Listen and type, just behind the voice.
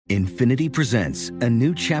Infinity presents a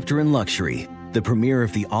new chapter in luxury, the premiere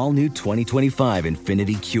of the all-new 2025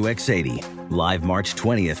 Infinity QX80, live March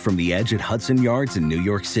 20th from the Edge at Hudson Yards in New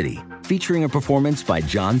York City, featuring a performance by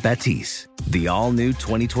John Batiste. The all-new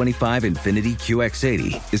 2025 Infinity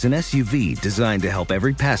QX80 is an SUV designed to help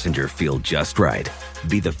every passenger feel just right.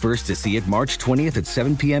 Be the first to see it March 20th at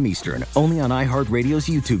 7 p.m. Eastern, only on iHeartRadio's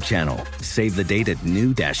YouTube channel. Save the date at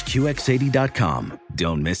new-QX80.com.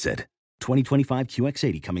 Don't miss it. 2025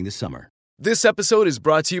 QX80 coming this summer. This episode is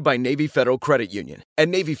brought to you by Navy Federal Credit Union. At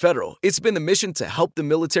Navy Federal, it's been the mission to help the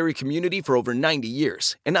military community for over 90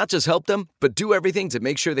 years. And not just help them, but do everything to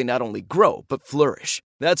make sure they not only grow, but flourish.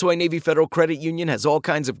 That's why Navy Federal Credit Union has all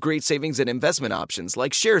kinds of great savings and investment options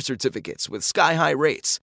like share certificates with sky-high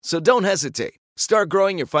rates. So don't hesitate. Start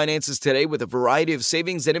growing your finances today with a variety of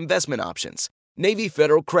savings and investment options. Navy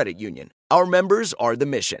Federal Credit Union. Our members are the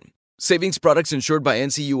mission. Savings products insured by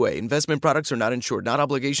NCUA. Investment products are not insured, not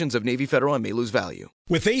obligations of Navy Federal and may lose value.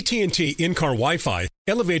 With AT&T in-car Wi-Fi,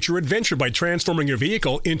 elevate your adventure by transforming your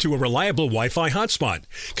vehicle into a reliable Wi-Fi hotspot.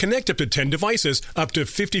 Connect up to 10 devices up to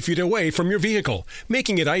 50 feet away from your vehicle,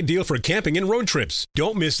 making it ideal for camping and road trips.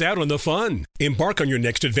 Don't miss out on the fun. Embark on your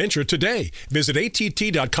next adventure today. Visit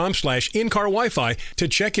att.com/in-car Wi-Fi to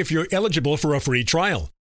check if you're eligible for a free trial.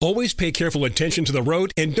 Always pay careful attention to the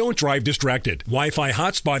road and don't drive distracted. Wi-Fi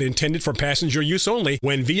hotspot intended for passenger use only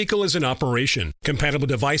when vehicle is in operation. Compatible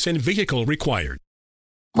device and vehicle required.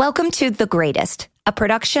 Welcome to The Greatest, a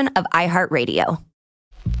production of iHeartRadio.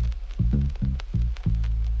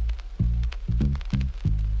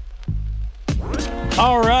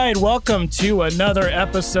 All right, welcome to another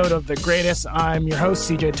episode of The Greatest. I'm your host,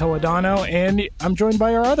 CJ Toledano, and I'm joined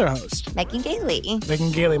by our other host, Megan Gailey.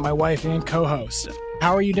 Megan Gailey, my wife and co-host.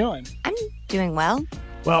 How are you doing? I'm doing well.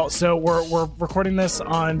 Well, so we're recording this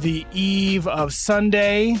on the eve of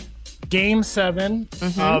Sunday, Game 7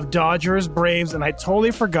 of Dodgers-Braves, and I totally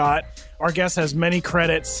forgot. Our guest has many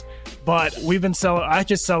credits, but I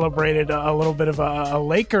just celebrated a little bit of a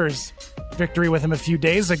Lakers victory with him a few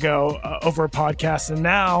days ago over a podcast, and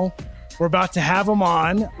now we're about to have him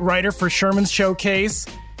on, writer for Sherman's Showcase.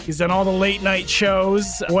 He's done all the late night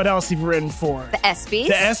shows. What else have you written for? The ESPYs.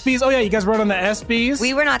 The ESPYs? Oh, yeah, you guys wrote on the ESPYs?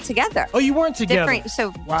 We were not together. Oh, you weren't together?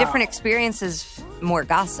 Different experiences, more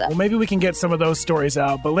gossip. Well, maybe we can get some of those stories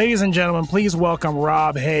out. But ladies and gentlemen, please welcome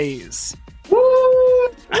Rob Haze. Woo! Woo,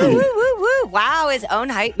 woo, woo. Wow, his own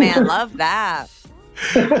hype man. Love that.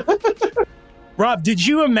 Rob, did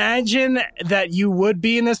you imagine that you would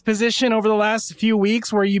be in this position over the last few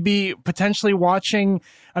weeks where you'd be potentially watching?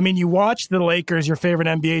 I mean, you watched the Lakers, your favorite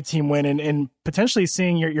NBA team, win and potentially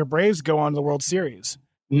seeing your Braves go on to the World Series.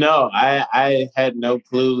 No, I had no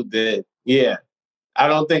clue that, I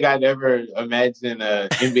don't think I'd ever imagine an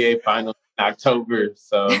NBA final in October.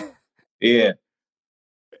 So, yeah.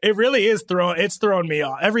 It really is throwing me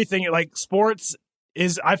off. Everything, like sports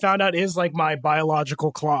I found out is like my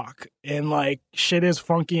biological clock, and like shit is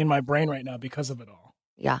funky in my brain right now because of it all.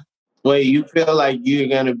 Yeah. Wait, you feel like you're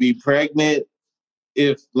going to be pregnant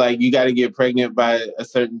if like you got to get pregnant by a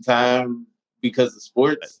certain time because of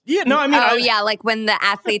sports? Yeah, no, I mean, yeah, like when the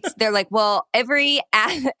athletes, they're like, well, every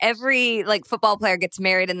like football player gets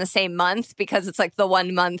married in the same month because it's like the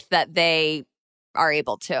 1 month that they are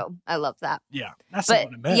able to. I love that. Yeah, that's not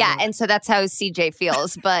what I meant. Yeah, and so that's how CJ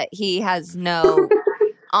feels, but he has no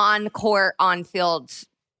on-court, on-field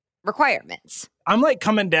requirements. I'm like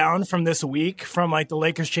coming down from this week from like the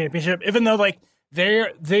Lakers championship, even though like I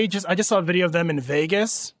just saw a video of them in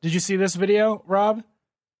Vegas. Did you see this video, Rob?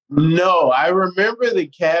 No, I remember the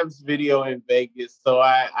Cavs video in Vegas, so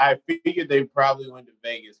I figured they probably went to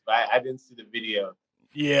Vegas, but I didn't see the video.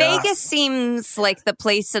 Yeah, Vegas seems like the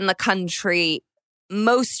place in the country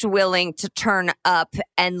most willing to turn up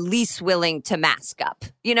and least willing to mask up,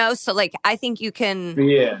 So like, I think you can,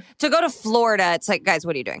 to go to Florida, it's like, guys,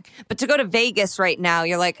 what are you doing? But to go to Vegas right now,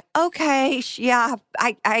 you're like, okay, yeah,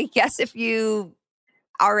 I guess if you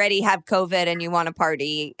already have COVID and you want to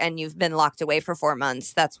party and you've been locked away for 4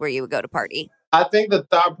 months, that's where you would go to party. I think the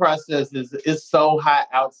thought process is it's so hot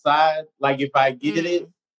outside. Like if I get it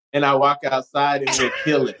and I walk outside, it will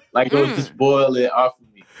kill it. Like it will just boil it off of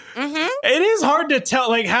me. Mm-hmm. It is hard to tell.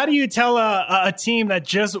 Like, how do you tell a team that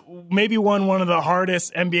just maybe won one of the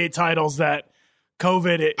hardest NBA titles that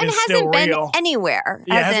COVID is still real? And hasn't been anywhere.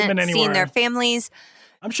 Yeah, hasn't been anywhere. Seen their families.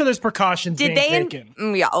 I'm sure there's precautions being taken.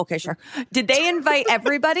 Yeah, okay, sure. Did they invite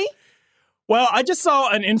everybody? Well, I just saw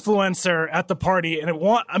an influencer at the party, and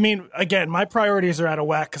again, my priorities are out of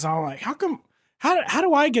whack because I'm like, how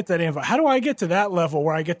do I get that invite? How do I get to that level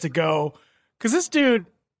where I get to go? Because this dude,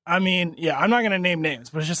 I'm not going to name names,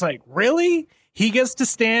 but it's just like, really? he gets to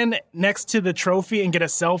stand next to the trophy and get a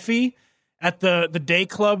selfie at the day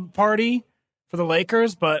club party for the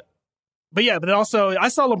Lakers. But also I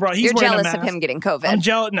saw LeBron. He's You're wearing jealous a mask. of him getting COVID. I'm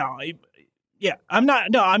jealous. No, I'm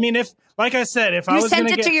not. No, I mean, if like I said, if I was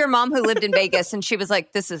sent it to your mom who lived in Vegas, and she was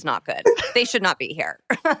like, "This is not good. They should not be here."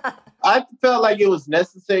 I felt like it was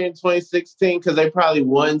necessary in 2016 because they probably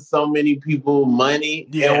won so many people money,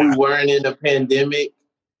 and we weren't in a pandemic.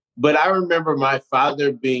 But I remember my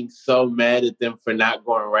father being so mad at them for not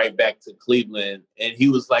going right back to Cleveland. And he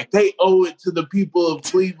was like, they owe it to the people of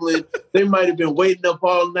Cleveland. They might have been waiting up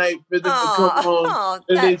all night for them to come home.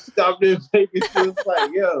 And they stopped in Vegas. It was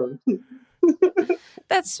like, yo.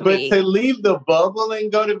 That's sweet. But to leave the bubble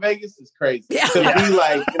and go to Vegas is crazy. To be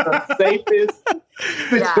like in the safest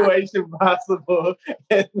situation possible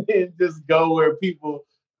and then just go where people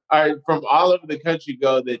are from all over the country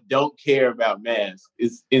go that don't care about masks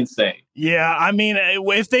is insane. Yeah, I mean,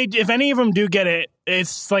 if any of them do get it,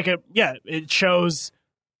 it's like it shows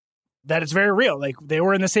that it's very real. Like they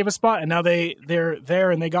were in the safest spot and now they're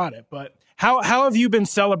there and they got it. But how have you been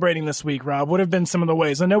celebrating this week, Rob? What have been some of the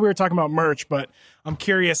ways? I know we were talking about merch, but I'm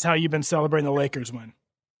curious how you've been celebrating the Lakers win.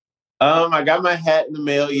 I got my hat in the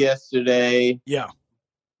mail yesterday. Yeah.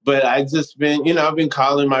 But I just been, I've been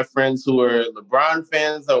calling my friends who are LeBron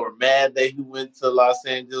fans that were mad that he went to Los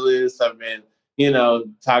Angeles. I've been,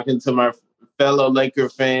 talking to my fellow Laker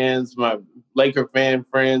fans, my Laker fan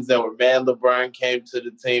friends that were mad LeBron came to the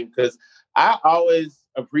team because I always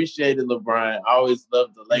appreciated LeBron. I always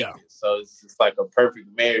loved the Lakers. Yeah. So it's just like a perfect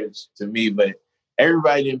marriage to me. But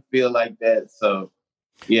everybody didn't feel like that. So,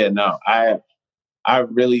 I've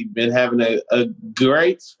really been having a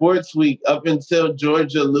great sports week up until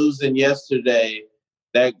Georgia losing yesterday.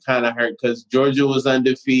 That kind of hurt because Georgia was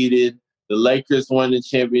undefeated. The Lakers won the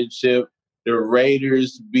championship. The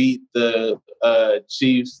Raiders beat the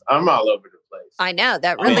Chiefs. I'm all over the place. I know.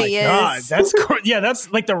 That really is. God,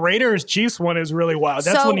 that's like the Raiders Chiefs one is really wild.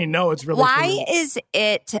 That's when you know it's really why is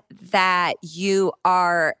it that you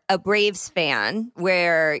are a Braves fan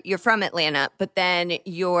where you're from Atlanta, but then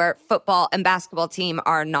your football and basketball team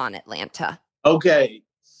are non-Atlanta? Okay,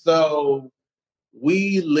 so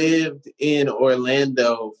we lived in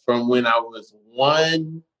Orlando from when I was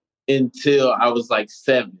 1 until I was like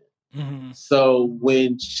 7. Mm-hmm. So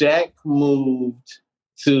when Shaq moved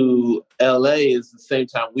to LA is the same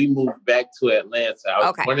time we moved back to Atlanta. I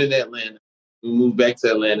was born in Atlanta. We moved back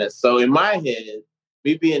to Atlanta. So in my head,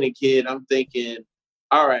 me being a kid, I'm thinking,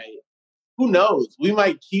 all right, who knows? We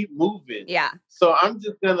might keep moving. Yeah. So I'm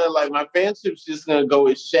just going to my fanship's just going to go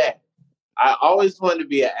with Shaq. I always wanted to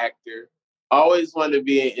be an actor. Always wanted to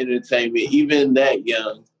be in entertainment, even that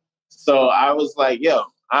young. So I was like, yo,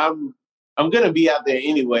 I'm going to be out there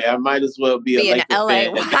anyway. I might as well be a Laker in LA.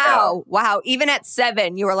 fan. Wow. Even at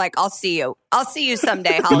 7, you were like, I'll see you. I'll see you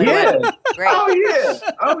someday, Hollywood. Yeah. Great. Oh,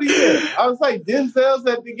 yeah. I was like, Denzel's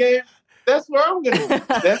at the game. That's where I'm going to be.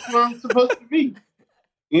 That's where I'm supposed to be.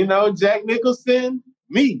 Jack Nicholson,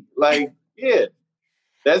 me.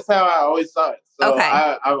 That's how I always saw it. So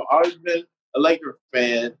I've always been a Laker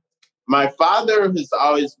fan. My father has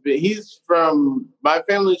always been, my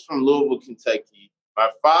family's from Louisville, Kentucky. My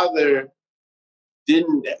father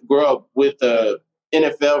didn't grow up with a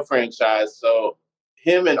NFL franchise, so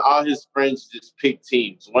him and all his friends just picked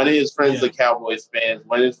teams. One of his friends a Cowboys fan,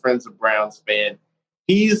 one of his friends a Browns fan.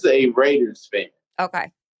 He's a Raiders fan.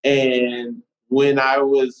 Okay. And when I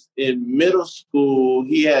was in middle school,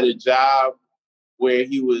 he had a job where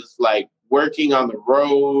he was working on the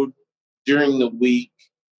road during the week,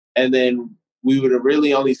 and then we would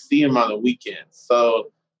really only see him on the weekends.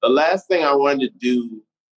 So the last thing I wanted to do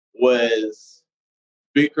was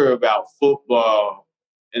bicker about football,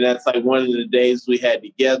 and that's one of the days we had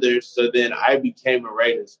together. So then I became a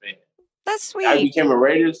Raiders fan. That's sweet. I became a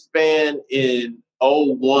Raiders fan in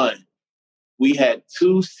 2001. We had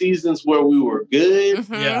 2 seasons where we were good,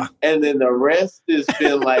 and then the rest has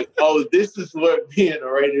been this is what being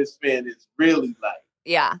a Raiders fan is really like.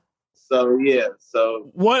 Yeah.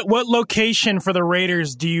 So what location for the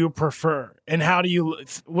Raiders do you prefer, and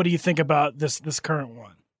what do you think about this current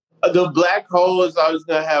one? The Black Hole is always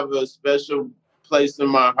going to have a special place in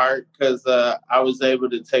my heart because I was able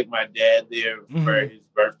to take my dad there for his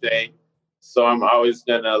birthday. So I'm always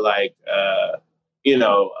going to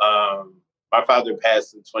my father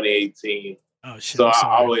passed in 2018. Oh, shit, so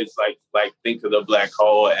I always think of the Black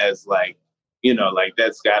Hole as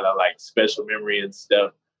that's got a special memory and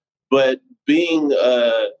stuff. But being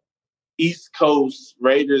a East Coast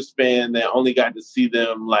Raiders fan that only got to see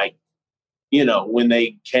them when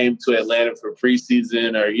they came to Atlanta for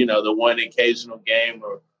preseason or, the one occasional game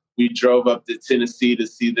or we drove up to Tennessee to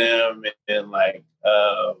see them, and like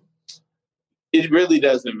it really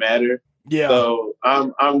doesn't matter. Yeah. So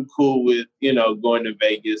I'm cool with, going to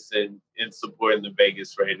Vegas and supporting the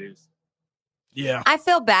Vegas Raiders. Yeah. I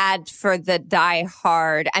feel bad for the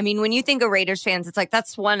diehard. I mean, when you think of Raiders fans, it's like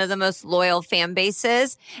that's one of the most loyal fan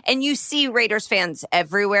bases. And you see Raiders fans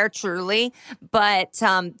everywhere, truly. But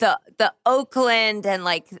the Oakland and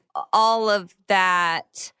like all of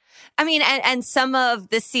that. I mean, and some of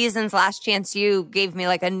the season's Last Chance U gave me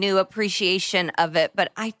like a new appreciation of it.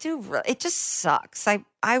 But it just sucks.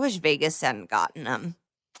 I wish Vegas hadn't gotten them.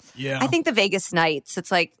 Yeah. I think the Vegas Knights,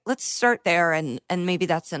 it's like, let's start there and maybe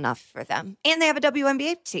that's enough for them. And they have a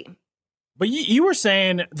WNBA team. But you were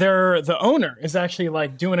saying the owner is actually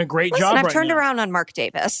like doing a great job I've right turned now. around on Mark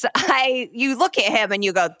Davis. You look at him and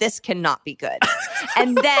you go, this cannot be good.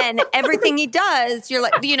 And then everything he does, you're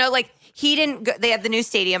like, like he didn't go, they have the new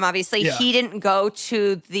stadium, obviously. Yeah. He didn't go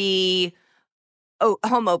to the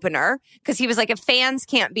home opener because he was like, if fans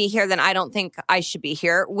can't be here, then I don't think I should be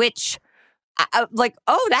here, which... like,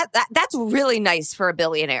 that's really nice for a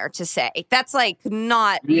billionaire to say. That's like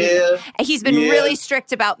not. Yeah. He's been really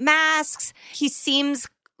strict about masks. He seems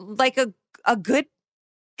like a good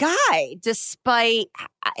guy, despite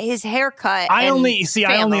his haircut. I only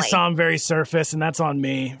saw him very surface, and that's on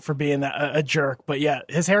me for being a jerk. But yeah,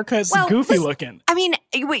 his haircut's goofy looking. I mean,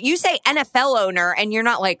 you say NFL owner, and you're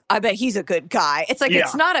not like, I bet he's a good guy. It's like,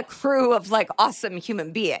 it's not a crew of like awesome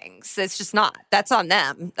human beings. It's just not. That's on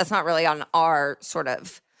them. That's not really on our sort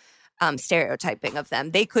of stereotyping of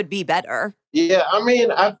them. They could be better. Yeah, I mean,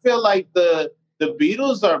 I feel like the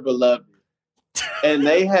Beatles are beloved, and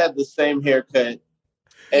they had the same haircut.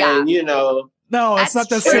 And, no, it's not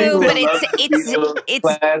the true, same but thing. it's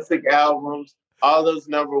classic albums, all those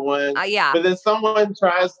number ones. But then someone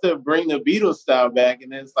tries to bring the Beatles style back,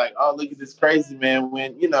 and it's like, oh, look at this crazy man.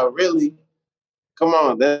 When, really, come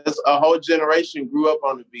on, that's a whole generation grew up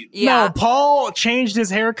on the Beatles. Yeah. No, Paul changed his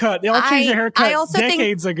haircut. They all changed their haircut I also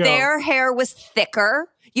decades think ago. Their hair was thicker.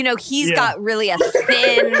 He's got really a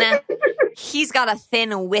thin... He's got a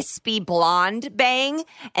thin, wispy blonde bang,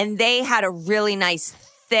 and they had a really nice,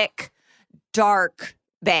 thick, dark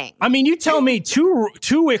bang. I mean, you tell me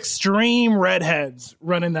two extreme redheads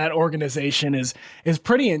running that organization is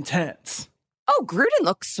pretty intense. Oh, Gruden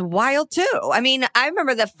looks wild too. I mean, I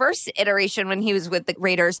remember the first iteration when he was with the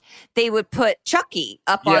Raiders, they would put Chucky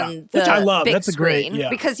up on the which I love. big That's a screen great,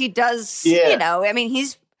 because he does. I mean,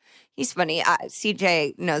 he's funny.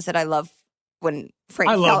 CJ knows that I love when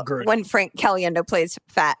Frank Caliendo plays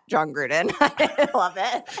fat John Gruden. I love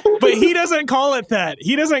it. But he doesn't call it that.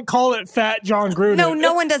 He doesn't call it fat John Gruden.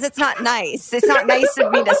 No one does. It's not nice. It's not nice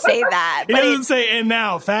of me to say that. He doesn't say, and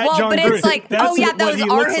now, fat John Gruden. But it's like, those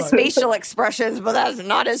are his like. facial expressions, but that's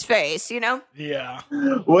not his face, Yeah.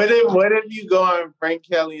 What if you go on Frank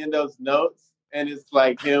Caliendo's notes, and it's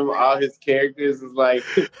like him, all his characters is like...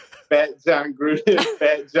 Fat John Gruden,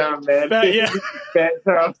 Fat John Madden, Fat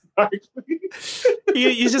Charles Barkley.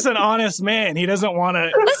 He's just an honest man. He doesn't want to.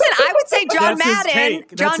 Listen, I would say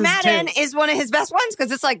John Madden is one of his best ones because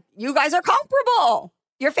it's like, you guys are comparable.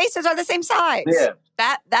 Your faces are the same size. Yeah.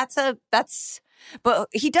 But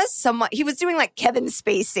he does somewhat. He was doing like Kevin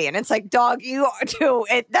Spacey, and it's like, dog, you do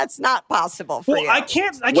it. That's not possible for you. I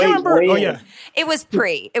can't remember. Oh yeah, it was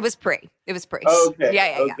pre. Okay.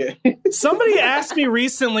 Yeah. Somebody asked me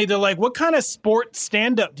recently to like, what kind of sports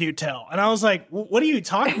stand-up do you tell? And I was like, what are you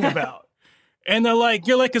talking about? And they're like,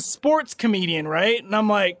 you're like a sports comedian, right? And I'm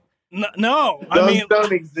like, no, those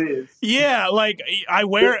don't exist. Yeah, like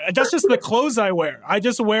that's just the clothes I wear. I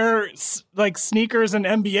just wear like sneakers and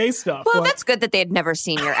NBA stuff. Well, that's good that they had never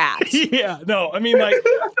seen your act. Yeah, no, I mean like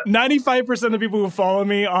 95% of the people who follow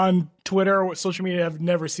me on Twitter or social media have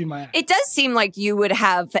never seen my act. It does seem like you would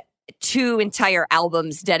have 2 entire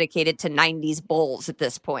albums dedicated to 90s Bulls at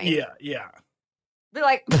this point. Yeah. Be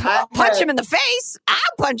like, I'll punch him in the face. I'll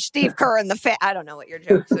punch Steve Kerr in the face. I don't know what your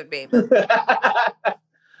jokes would be.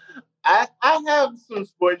 I have some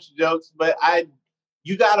sports jokes, but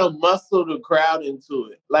you gotta muscle the crowd into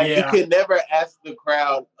it. Like you can never ask the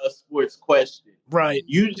crowd a sports question. Right.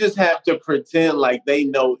 You just have to pretend like they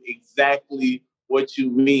know exactly what you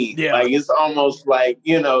mean. Yeah. Like it's almost like,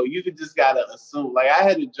 you just gotta assume. Like I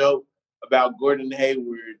had a joke about Gordon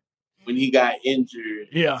Hayward when he got injured.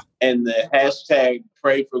 Yeah. And the hashtag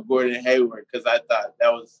pray for Gordon Hayward, because I thought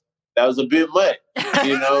that was a bit much.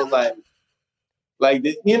 Like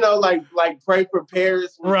pray for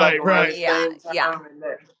Paris. Right. Yeah.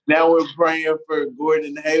 Now we're praying for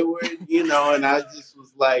Gordon Hayward, and I just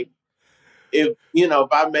was like, if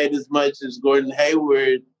I made as much as Gordon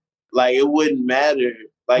Hayward, like it wouldn't matter.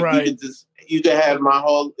 Like you could just you could have my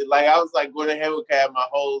whole, like, I was like, Gordon Hayward could have my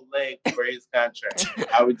whole leg for his contract.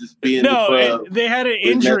 I would just be in the club. They had an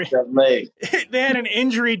injury. They had an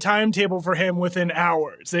injury timetable for him within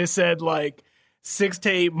hours. They said like 6 to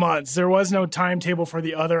 8 months. There was no timetable for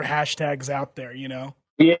the other hashtags out there, you know?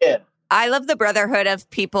 Yeah. I love the brotherhood of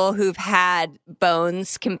people who've had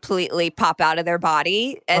bones completely pop out of their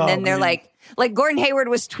body. And then they're like Gordon Hayward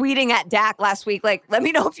was tweeting at Dak last week, like, let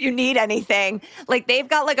me know if you need anything. Like, they've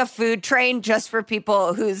got like a food train just for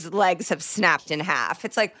people whose legs have snapped in half.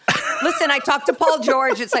 It's like, listen, I talked to Paul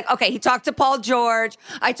George. It's like, okay, he talked to Paul George.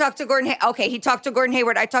 I talked to Gordon. Okay, he talked to Gordon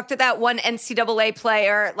Hayward. I talked to that one NCAA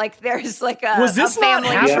player. Like, there's like a family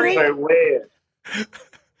tree.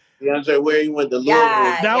 DeAndre Ware, he went to Louisville.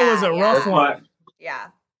 That was a rough one.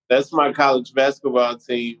 That's my college basketball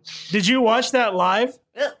team. Did you watch that live?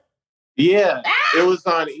 Yeah. It was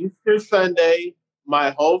on Easter Sunday.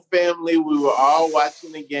 My whole family, we were all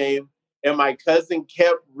watching the game, and my cousin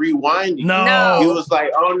kept rewinding. No. He was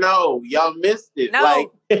like, oh, no, y'all missed it. No.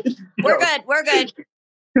 Like, We're good.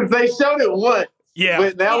 Because they showed it once. Yeah.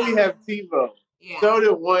 But now we have TiVo. Yeah. Showed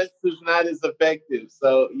it once is not as effective.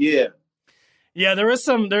 So, yeah. Yeah, there was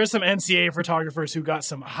some NCAA photographers who got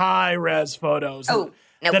some high res photos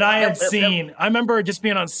that I had seen. I remember just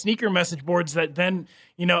being on sneaker message boards that then,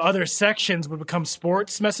 you know, other sections would become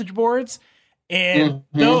sports message boards. And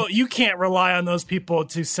though you can't rely on those people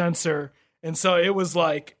to censor. And so it was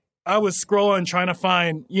like I was scrolling trying to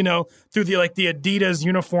find, you know, through the Adidas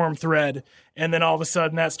uniform thread, and then all of a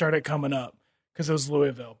sudden that started coming up because it was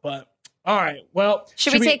Louisville. But all right. Well,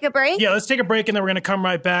 should we take a break? Yeah, let's take a break, and then we're going to come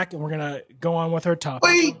right back, and we're going to go on with our topic.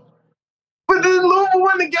 Wait, but then Louisville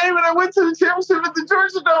won the game, and I went to the championship at the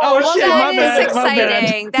Georgia Dome. Oh, shit, my bad.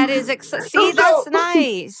 Exciting. That is exciting. See, that's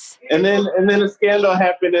nice. And then a scandal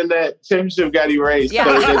happened, and that championship got erased. Yeah.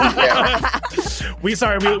 So it doesn't count. We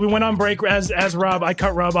went on break as Rob. I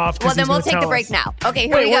cut Rob off. Well, then we'll take the break now. Okay,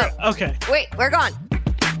 here we go. Okay. Wait, we're gone.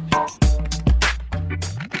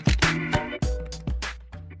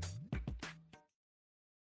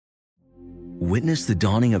 Witness the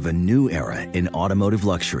dawning of a new era in automotive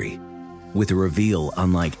luxury with a reveal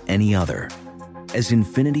unlike any other as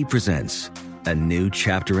Infiniti presents a new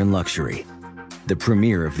chapter in luxury, the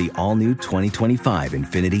premiere of the all-new 2025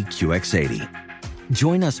 Infiniti QX80.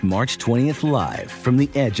 Join us March 20th live from the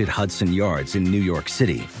Edge at Hudson Yards in New York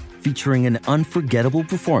City, featuring an unforgettable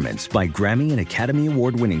performance by Grammy and Academy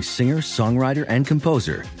Award-winning singer, songwriter, and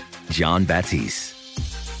composer, Jon Batiste.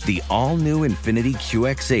 The all-new Infiniti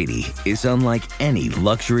QX80 is unlike any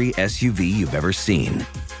luxury SUV you've ever seen.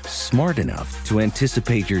 Smart enough to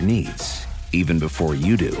anticipate your needs, even before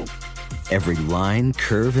you do. Every line,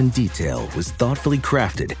 curve, and detail was thoughtfully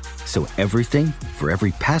crafted, so everything for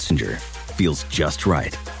every passenger feels just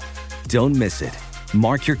right. Don't miss it.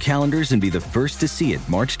 Mark your calendars and be the first to see it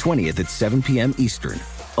March 20th at 7 p.m. Eastern,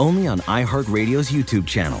 only on iHeartRadio's YouTube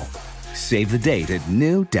channel. Save the date at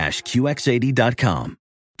new-QX80.com.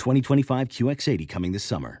 2025 QX80 coming this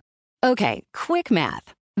summer. Okay, quick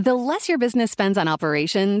math. The less your business spends on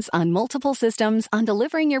operations, on multiple systems, on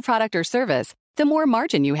delivering your product or service, the more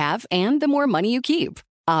margin you have and the more money you keep.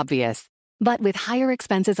 Obvious. But with higher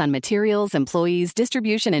expenses on materials, employees,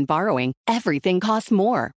 distribution, and borrowing, everything costs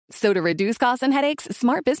more. So to reduce costs and headaches,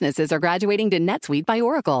 smart businesses are graduating to NetSuite by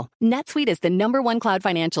Oracle. NetSuite is the #1 cloud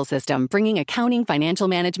financial system, bringing accounting, financial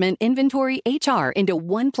management, inventory, HR into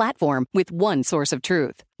one platform with one source of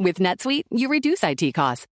truth. With NetSuite, you reduce IT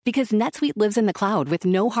costs because NetSuite lives in the cloud with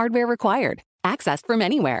no hardware required, accessed from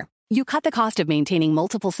anywhere. You cut the cost of maintaining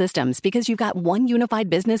multiple systems because you've got one unified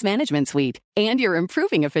business management suite. And you're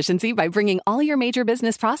improving efficiency by bringing all your major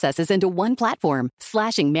business processes into one platform,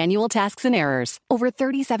 slashing manual tasks and errors. Over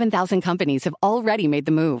 37,000 companies have already made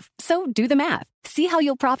the move. So do the math. See how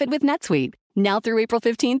you'll profit with NetSuite. Now through April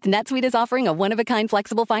 15th, NetSuite is offering a one-of-a-kind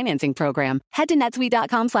flexible financing program. Head to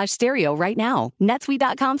netsuite.com/stereo right now.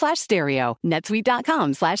 netsuite.com/stereo.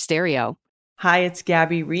 netsuite.com/stereo. Hi, it's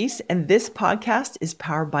Gabby Reese, and this podcast is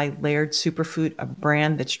powered by Laird Superfood, a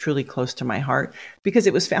brand that's truly close to my heart because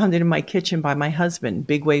it was founded in my kitchen by my husband,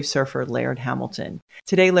 big wave surfer Laird Hamilton.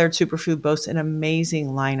 Today, Laird Superfood boasts an amazing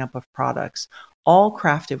lineup of products, all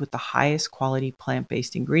crafted with the highest quality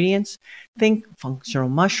plant-based ingredients. Think functional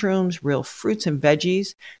mushrooms, real fruits and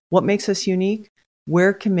veggies. What makes us unique?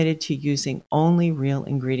 We're committed to using only real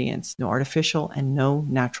ingredients, no artificial and no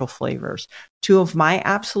natural flavors. Two of my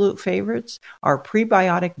absolute favorites are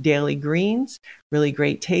prebiotic daily greens, really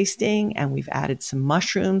great tasting, and we've added some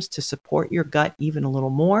mushrooms to support your gut even a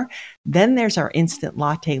little more. Then there's our instant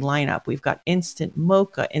latte lineup. We've got instant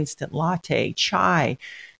mocha, instant latte, chai,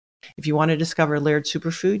 If you want to discover Laird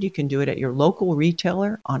Superfood, you can do it at your local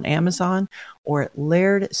retailer on Amazon or at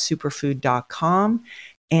lairdsuperfood.com.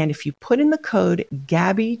 And if you put in the code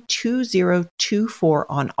GABBY2024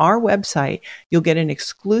 on our website, you'll get an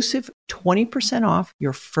exclusive 20% off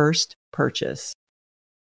your first purchase.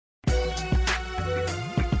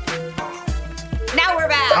 Now we're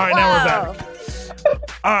back. All right, now we're back.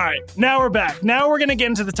 All right, now we're back. Now we're going to get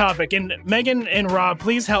into the topic. And Megan and Rob,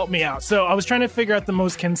 please help me out. So I was trying to figure out the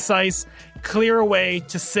most concise, clear way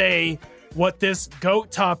to say what this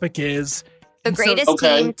GOAT topic is. The greatest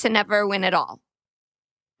team to never win it all.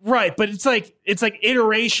 Right, but it's like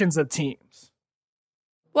iterations of teams.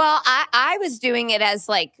 Well, I was doing it as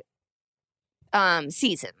like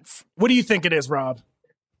seasons. What do you think it is, Rob?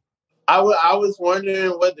 I was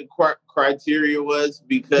wondering what the criteria was,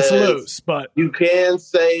 because it's loose, but you can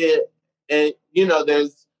say it, and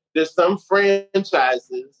there's some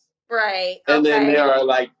franchises, right? And then there are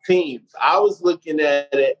like teams. I was looking at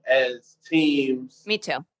it as teams. Me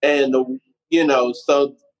too. And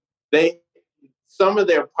so some of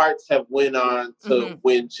their parts have went on to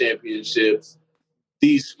win championships.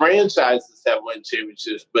 These franchises have won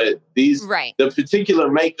championships, but the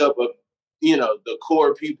particular makeup of the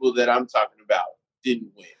core people that I'm talking about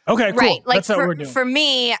didn't win. Okay, cool. Right. Like that's what we're doing. For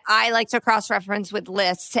me, I like to cross-reference with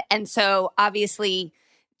lists. And so obviously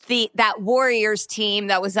that Warriors team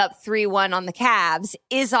that was up 3-1 on the Cavs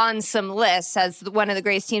is on some lists as one of the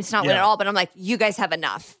greatest teams to not win at all. But I'm like, you guys have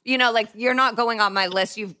enough. You're not going on my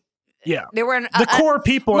list. There were the core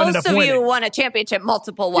people ended up winning. Most of you won a championship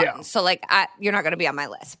multiple ones. So you're not going to be on my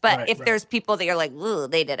list. But if there's people that you're like, ooh,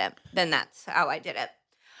 they didn't, then that's how I did it.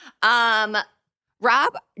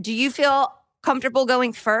 Rob, do you feel comfortable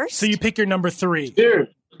going first? So you pick your number 3. Sure.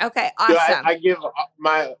 Okay, awesome. I give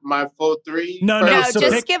my full 3? No. So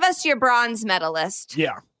just give us your bronze medalist.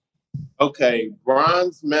 Yeah. Okay,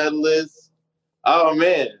 bronze medalist. Oh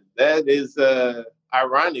man, that is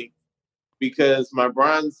ironic, because my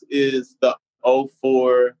bronze is the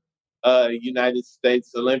 2004 United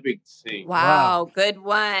States Olympic team. Wow, good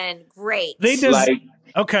one. Great. They just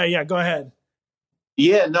okay. Yeah, go ahead.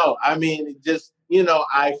 Yeah, no, I mean, just,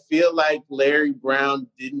 I feel like Larry Brown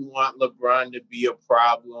didn't want LeBron to be a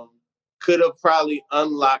problem. Could have probably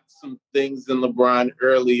unlocked some things in LeBron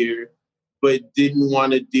earlier, but didn't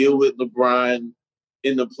want to deal with LeBron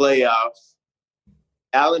in the playoffs.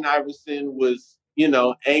 Allen Iverson was,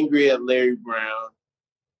 angry at Larry Brown.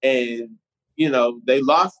 And, they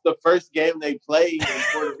lost the first game they played in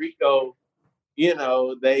Puerto Rico.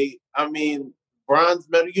 Bronze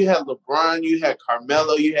medal, you had LeBron, you had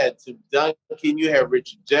Carmelo, you had Tim Duncan, you had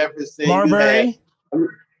Richard Jefferson.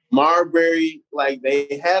 Marbury. Like,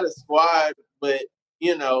 they had a squad, but,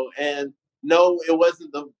 and no, it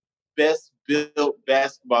wasn't the best built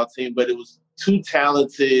basketball team, but it was too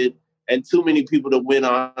talented and too many people to win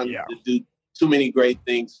on to do too many great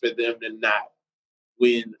things for them to not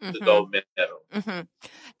win the gold medal. Mm-hmm.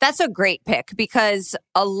 That's a great pick, because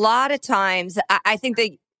a lot of times I think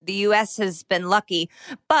the U.S. has been lucky,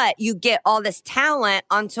 but you get all this talent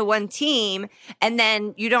onto one team, and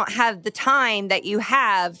then you don't have the time that you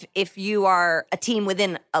have if you are a team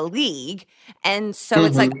within a league. And so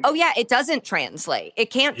it's like, oh yeah, it doesn't translate. It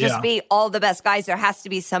can't just be all the best guys. There has to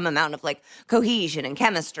be some amount of like cohesion and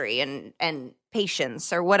chemistry and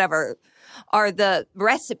patience or whatever are the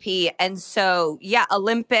recipe. And so,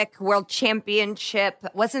 Olympic World Championship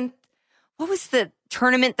what was the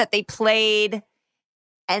tournament that they played?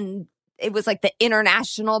 And it was like the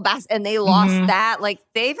international and they lost that. Like,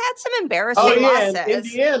 they've had some embarrassing losses.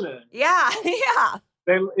 Indiana. Yeah.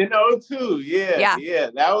 They, in 2002, yeah.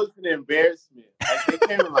 That was an embarrassment. Like, they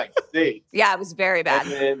came in like 6. Yeah, it was very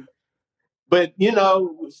bad. But,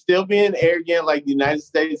 still being arrogant like the United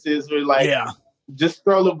States is, we're like, just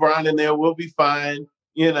throw LeBron in there, we'll be fine,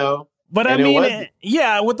 But I mean,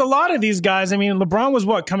 with a lot of these guys, I mean, LeBron was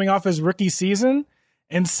coming off his rookie season?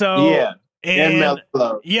 And so... And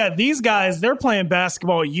these guys, they're playing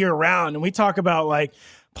basketball year round. And we talk about like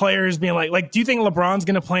players being like, do you think LeBron's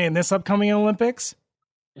going to play in this upcoming Olympics?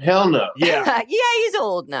 Hell no. Yeah. He's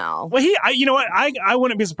old now. Well, you know what? I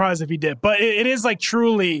wouldn't be surprised if he did. But it is like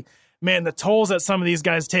truly, man, the tolls that some of these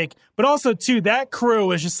guys take. But also, too, that crew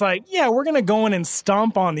is just like, we're going to go in and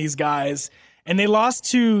stomp on these guys. And they lost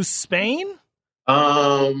to Spain?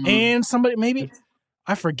 And somebody, maybe,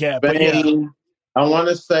 I forget. Spain. But I want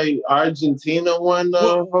to say Argentina won the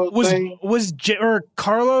whole thing. Was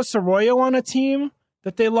Carlos Arroyo on a team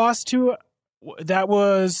that they lost to? That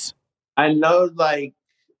was... I know, like,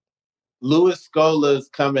 Luis Scola's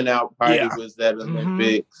coming out party was at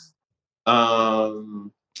Olympics.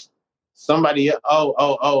 somebody.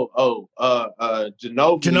 Ginobili.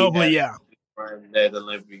 Ginobili, yeah. At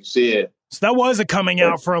Olympics, yeah. So that was a coming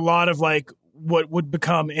out for a lot of like what would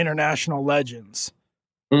become international legends.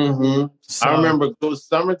 Mm-hmm. So, I remember it was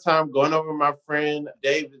summertime going over to my friend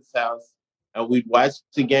David's house, and we'd watch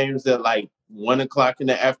the games at like 1:00 in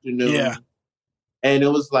the afternoon. Yeah. And it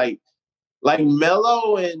was like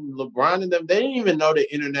Melo and LeBron and them, they didn't even know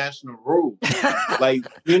the international rules. like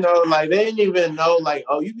they didn't even know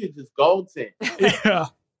you could just goaltend. Yeah.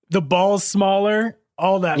 The ball's smaller,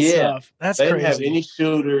 all that stuff. That's they crazy. Didn't have any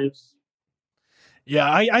shooters. Yeah,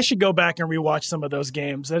 I should go back and rewatch some of those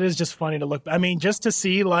games. That is just funny to look. I mean, just to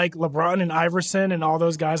see like LeBron and Iverson and all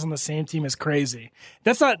those guys on the same team is crazy.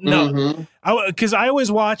 That's not because I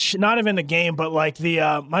always watch not even the game, but like the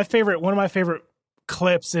one of my favorite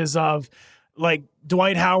clips is of like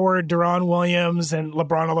Dwight Howard, Deron Williams, and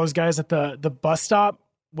LeBron, all those guys at the bus stop,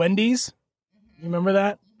 Wendy's. You remember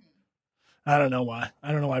that? I don't know why.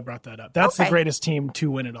 I don't know why I brought that up. That's the greatest team to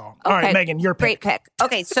win it all. All right, Megan, your pick. Great pick.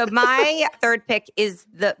 Okay, so my third pick is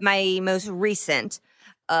my most recent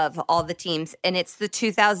of all the teams, and it's the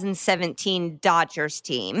 2017 Dodgers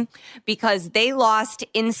team because they lost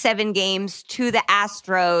in 7 games to the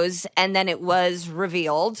Astros, and then it was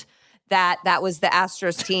revealed that was the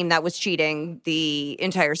Astros team that was cheating the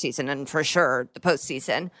entire season and for sure the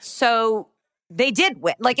postseason. So they did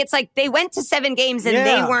win. Like, it's like they went to 7 games and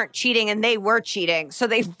they weren't cheating and they were cheating. So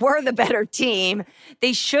they were the better team.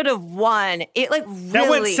 They should have won. It like really... That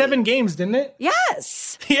went 7 games, didn't it?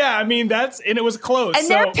 Yes. Yeah, I mean, and it was close. And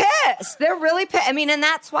they're pissed. They're really pissed. I mean, and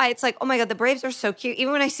that's why it's like, oh my God, the Braves are so cute.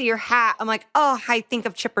 Even when I see your hat, I'm like, oh, I think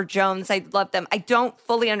of Chipper Jones. I love them. I don't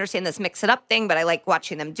fully understand this mix it up thing, but I like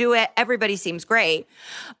watching them do it. Everybody seems great.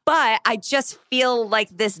 But I just feel like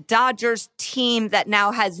this Dodgers team that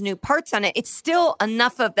now has new parts on it, it's still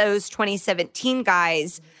enough of those 2017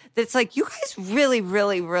 guys that it's like, you guys really,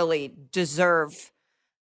 really, really deserve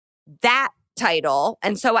that title.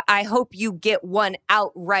 And so I hope you get one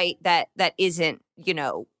outright that isn't,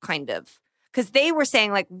 kind of, because they were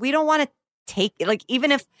saying like, we don't want to take it. Like,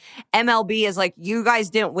 even if MLB is like, you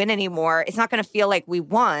guys didn't win anymore, it's not going to feel like we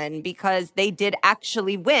won because they did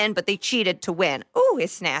actually win, but they cheated to win. Ooh,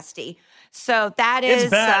 it's nasty. So that is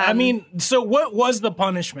bad. I mean, so what was the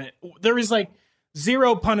punishment? There is like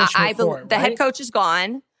 0 punishment for it, the head coach is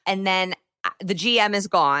gone, and then the GM is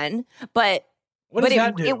gone. But what does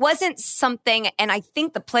that do? It wasn't something, and I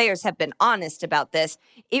think the players have been honest about this.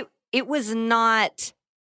 It was not.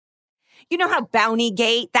 You know how Bounty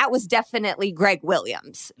Gate? That was definitely Greg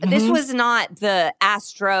Williams. Mm-hmm. This was not the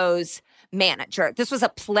Astros manager. This was a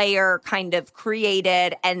player kind of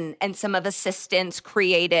created and some of assistants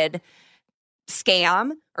created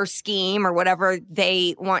scam or scheme or whatever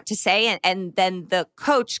they want to say. And then the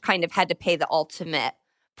coach kind of had to pay the ultimate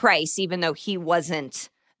price, even though he wasn't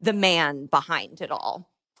the man behind it all.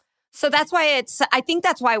 So that's why I think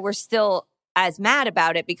that's why we're still as mad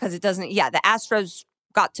about it, because it doesn't, the Astros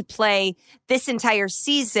got to play this entire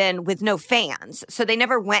season with no fans. So they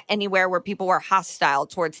never went anywhere where people were hostile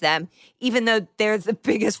towards them, even though they're the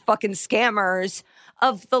biggest fucking scammers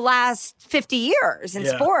of the last 50 years in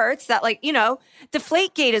sports. That, like,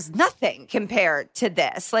 Deflategate is nothing compared to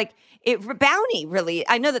this. Like, Bounty really,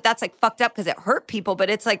 I know that's like fucked up because it hurt people, but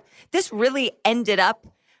it's like this really ended up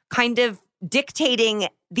kind of dictating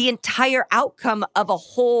the entire outcome of a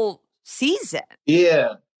whole season.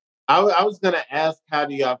 Yeah. I was going to ask, how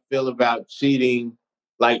do y'all feel about cheating,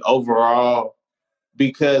 like, overall?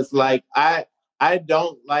 Because, like, I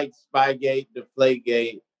don't like Spygate,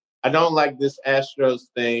 Deflategate. I don't like this Astros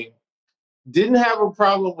thing. Didn't have a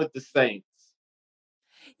problem with the Saints.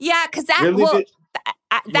 Yeah, because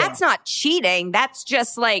that's not cheating. That's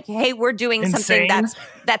just like, hey, we're doing something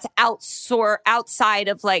that's outside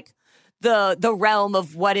of like the realm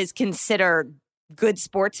of what is considered good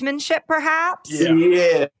sportsmanship, perhaps.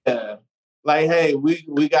 Yeah. Like, hey,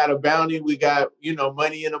 we got a bounty. We got,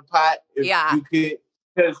 money in a pot. If you could,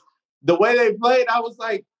 because the way they played, I was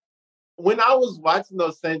like, when I was watching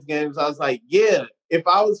those Saints games, I was like, yeah, if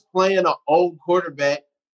I was playing an old quarterback,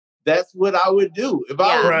 that's what I would do. If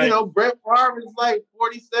I was, Brett Favre is like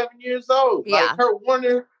 47 years old. Yeah. Like Kurt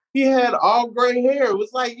Warner, he had all gray hair. It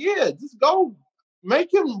was like, just go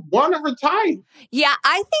make him want to retire. Yeah,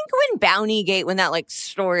 I think when Bountygate, when that like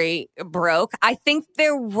story broke, I think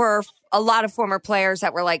there were a lot of former players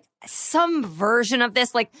that were like, some version of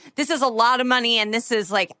this, like, this is a lot of money and this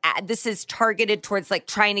is like, this is targeted towards like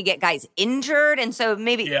trying to get guys injured. And so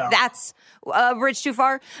maybe that's a bridge too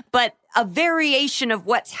far. But a variation of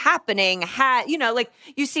what's happening had, like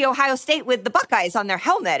you see Ohio State with the Buckeyes on their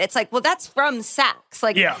helmet. It's like, well, that's from Sachs.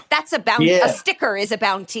 Like that's a bounty. Yeah. A sticker is a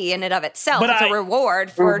bounty in and of itself. It's a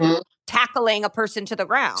reward for tackling a person to the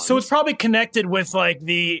ground. So it's probably connected with like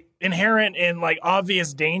the inherent and like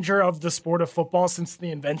obvious danger of the sport of football since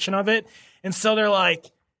the invention of it. And so they're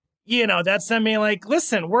like, that's them being like,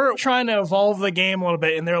 listen, we're trying to evolve the game a little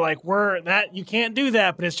bit. And they're like, you can't do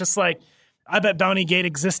that. But it's just like, I bet Bounty Gate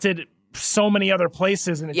existed so many other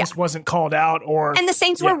places and it just wasn't called out. And the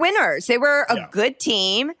Saints were winners. They were a good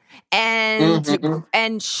team.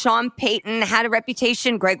 And Sean Payton had a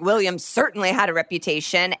reputation. Greg Williams certainly had a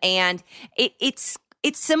reputation. And it's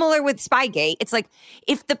similar with Spygate. It's like,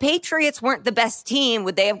 if the Patriots weren't the best team,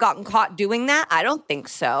 would they have gotten caught doing that? I don't think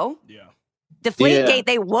so. Yeah. Deflategate,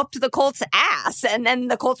 they whooped the Colts' ass. And then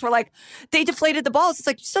the Colts were like, they deflated the balls. It's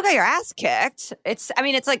like, you still got your ass kicked. It's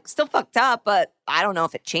like still fucked up, but I don't know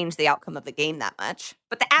if it changed the outcome of the game that much.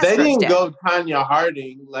 But the Astros They didn't go Tanya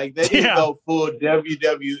Harding. Like, they didn't go full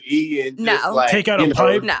WWE and just like, take out a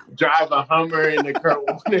pipe. Drive a Hummer in the Kurt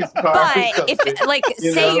Warner's car. But if, like,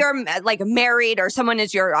 say you're like married or someone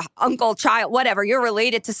is your uncle, child, whatever, you're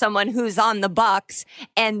related to someone who's on the Bucks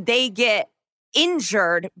and they get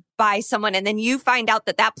injured by someone and then you find out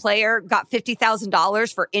that player got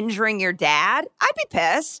 $50,000 for injuring your dad, I'd be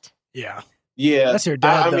pissed. Yeah. Yeah. That's your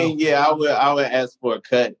dad, I mean, yeah, I would ask for a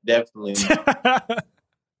cut, definitely.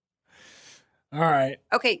 All right.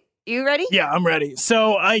 Okay, you ready? Yeah, I'm ready.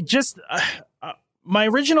 So I just my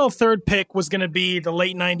original third pick was going to be the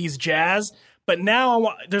late 90s Jazz, but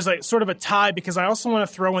now there's like sort of a tie because I also want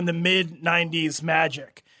to throw in the mid 90s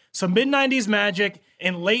Magic. So mid 90s Magic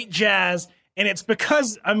and late Jazz. And it's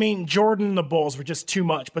because, I mean, Jordan and the Bulls were just too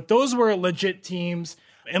much. But those were legit teams.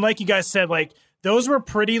 And like you guys said, like, those were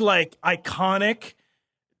pretty, like, iconic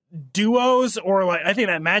duos. Or, like, I think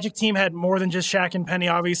that Magic team had more than just Shaq and Penny,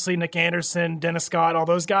 obviously. Nick Anderson, Dennis Scott, all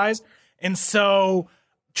those guys. And so,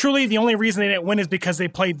 truly, the only reason they didn't win is because they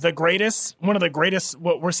played the greatest, one of the greatest,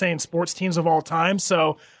 what we're saying, sports teams of all time.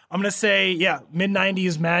 So, I'm going to say,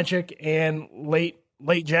 mid-90s Magic and late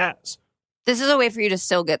Jazz. This is a way for you to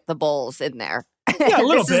still get the Bulls in there. Yeah, a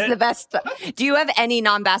little bit. This is the best. Do you have any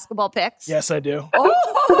non-basketball picks? Yes, I do.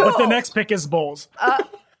 Oh! But the next pick is Bulls.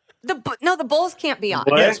 The Bulls can't be on.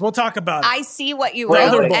 What? Yes, we'll talk about it. I see what you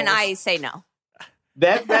wrote, and I say no.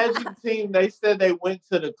 That Magic team, they said they went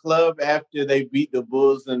to the club after they beat the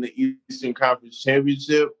Bulls in the Eastern Conference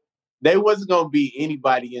Championship. They wasn't going to beat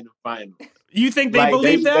anybody in the finals. You think they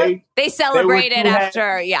believe that? They celebrated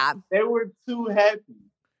after, They were too happy.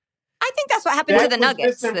 I think that's what happened to the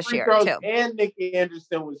Nuggets this year, too. And Nick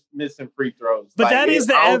Anderson was missing free throws. But that is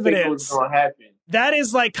the evidence. Think it was going to happen. That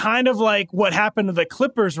is like kind of like what happened to the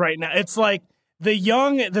Clippers right now. It's like the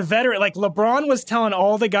veteran, like LeBron was telling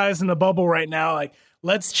all the guys in the bubble right now, like,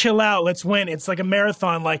 let's chill out, let's win. It's like a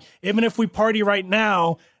marathon. Like, even if we party right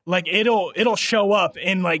now, like it'll show up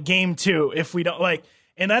in like game 2 if we don't like.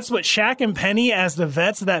 And that's what Shaq and Penny as the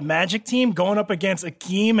vets of that Magic team going up against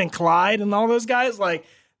Akeem and Clyde and all those guys, like,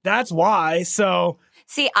 that's why. So,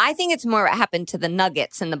 see, I think it's more what happened to the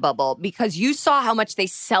Nuggets in the bubble because you saw how much they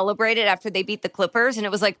celebrated after they beat the Clippers. And it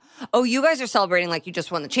was like, oh, you guys are celebrating like you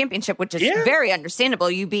just won the championship, which is very understandable.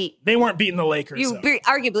 They weren't beating the Lakers. You beat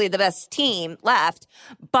arguably the best team left.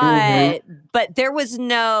 But there was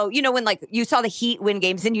no, when like you saw the Heat win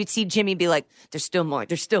games and you'd see Jimmy be like, there's still more,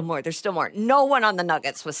 there's still more, there's still more. No one on the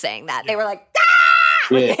Nuggets was saying that. They were like,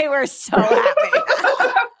 ah! Yeah. They were so happy.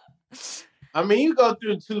 I mean, you go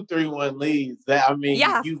through 2-3-1 leads.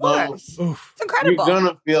 Of course. It's incredible. You're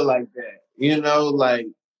gonna feel like that. Like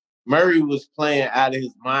Murray was playing out of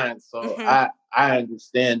his mind, so I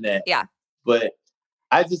understand that. Yeah. But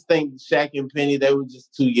I just think Shaq and Penny, they were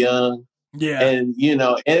just too young. Yeah. And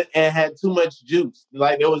and had too much juice.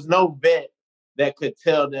 Like there was no vet that could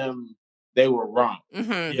tell them they were wrong.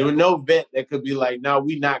 Mm-hmm. There was no vet that could be like, no,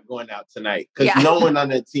 we're not going out tonight. Because no one on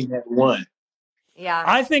that team had won. Yeah,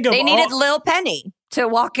 I think they needed Lil Penny to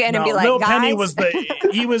walk in and be like, Lil guys. Penny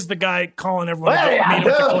was the guy calling everyone to meet him at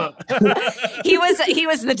the club. he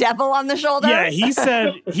was the devil on the shoulder. Yeah, he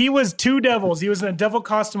said he was 2 devils. He was in a devil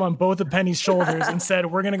costume on both of Penny's shoulders and said,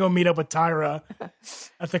 we're going to go meet up with Tyra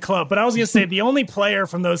at the club. But I was going to say the only player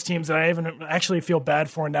from those teams that I even actually feel bad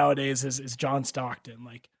for nowadays is John Stockton.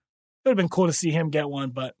 Like, it would have been cool to see him get one,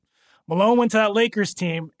 but Malone went to that Lakers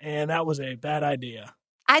team, and that was a bad idea.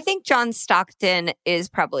 I think John Stockton is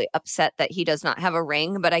probably upset that he does not have a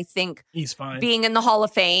ring, but I think he's fine. Being in the Hall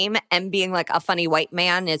of Fame and being like a funny white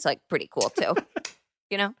man is like pretty cool too.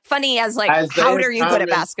 Funny as like, how are you good at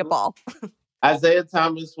basketball? Isaiah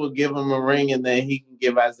Thomas will give him a ring, and then he can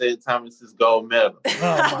give Isaiah Thomas his gold medal. Oh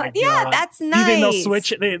my God. Yeah, that's nice. Do you think they'll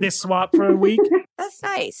switch? They swap for a week? That's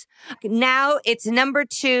nice. Now it's number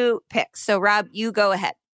 2 pick. So Rob, you go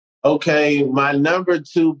ahead. Okay, my number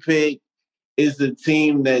 2 pick is a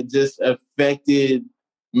team that just affected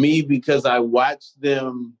me because I watched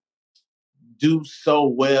them do so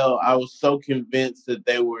well. I was so convinced that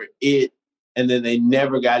they were it, and then they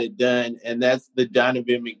never got it done. And that's the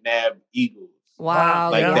Donovan McNabb Eagles.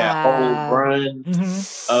 Wow. Like yeah. that whole run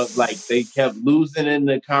of like they kept losing in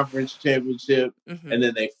the conference championship, and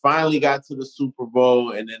then they finally got to the Super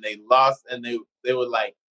Bowl, and then they lost, and they were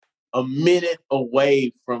like a minute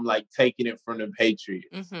away from like taking it from the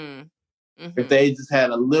Patriots. If they just had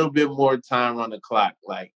a little bit more time on the clock,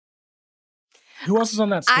 like. Who else is on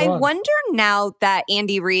that squad? I wonder now that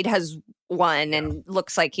Andy Reid has won and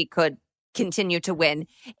looks like he could continue to win,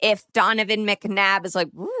 if Donovan McNabb is like,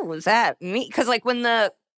 ooh, is that me? Because like when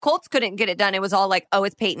the Colts couldn't get it done, it was all like, oh,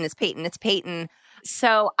 it's Peyton, it's Peyton, it's Peyton.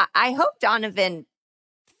 So I hope Donovan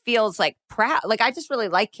feels like proud. Like I just really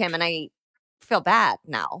like him and I feel bad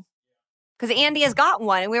now. Because Andy has got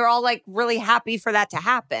one and we were all like really happy for that to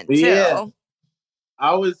happen too. Yeah.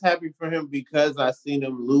 I was happy for him because I seen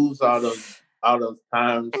him lose all those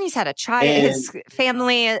times. And he's had a child. His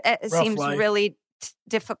family seems life. really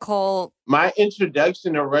difficult. My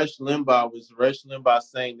introduction to Rush Limbaugh was Rush Limbaugh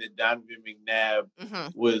saying that Donovan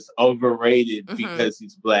McNabb was overrated because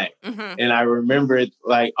he's black. And I remember it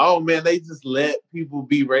like, oh man, they just let people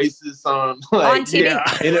be racist on like TV.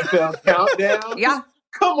 NFL Countdown. Yeah.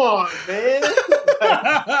 Come on, man.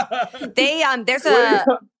 They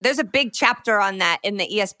there's a big chapter on that in the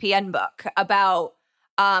ESPN book about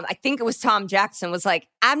I think it was Tom Jackson was like,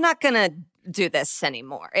 I'm not going to do this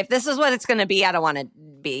anymore. If this is what it's going to be, I don't want to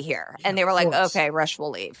be here. Yeah, and they were like, okay, Rush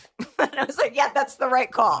will leave. And I was like, yeah, that's the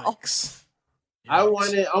right call. Yikes. I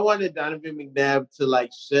wanted Donovan McNabb to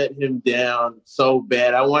like shut him down so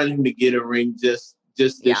bad. I wanted him to get a ring just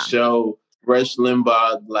to show Rush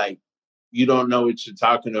Limbaugh, like, you don't know what you're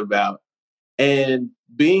talking about. And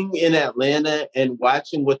being in Atlanta and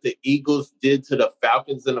watching what the Eagles did to the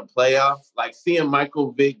Falcons in the playoffs, like seeing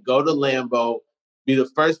Michael Vick go to Lambeau, be the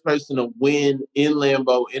first person to win in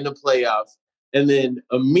Lambeau in the playoffs, and then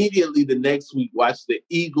immediately the next week watch the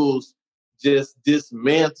Eagles just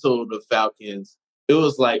dismantle the Falcons. It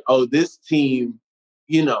was like, oh, this team,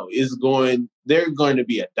 they're going to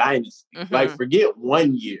be a dynasty. Like, forget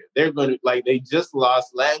 1 year. They're going to, like, they just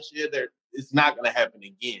lost last year. It's not going to happen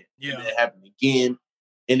again. Yeah. And it happened again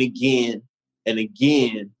and again and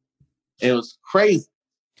again. And it was crazy.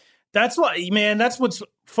 That's what's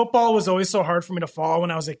football was always so hard for me to follow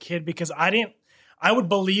when I was a kid because I would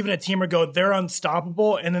believe in a team or go, they're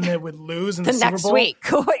unstoppable, and then they would lose in the Super next Bowl. Week.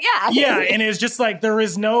 Yeah. Yeah, and it's just like there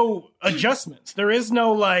is no adjustments. There is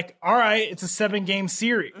no like, all right, it's a 7-game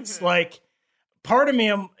series. Like, part of me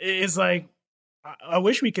is like, I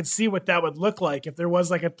wish we could see what that would look like if there was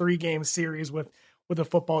like a 3-game series with a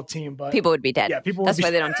football team. But people would be dead. Yeah, that's why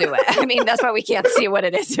they don't do it. I mean, that's why we can't see what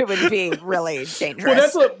it is. It would be really dangerous. Well,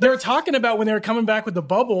 that's what they were talking about when they were coming back with the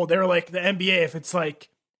bubble. They were like the NBA, if it's like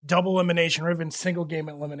double elimination or even single game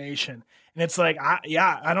elimination, and it's like,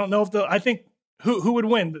 I don't know if I think who would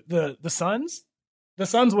win the Suns. The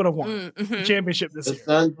Suns would have won the championship this year. The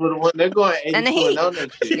Suns would have won. They're going 82-0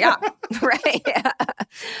 next year. Yeah, right. Yeah.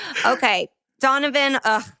 Okay. Donovan,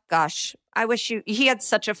 gosh, I wish he had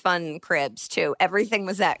such a fun cribs too. Everything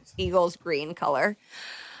was that Eagles green color.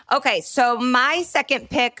 Okay, so my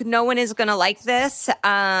second pick, no one is going to like this,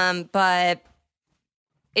 but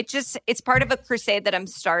it's part of a crusade that I'm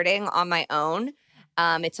starting on my own.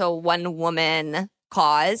 It's a one-woman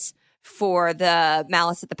cause for the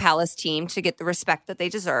Malice at the Palace team to get the respect that they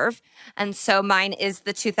deserve. And so mine is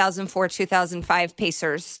the 2004-2005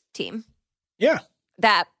 Pacers team. Yeah.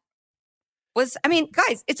 That was, I mean,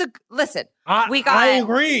 guys, I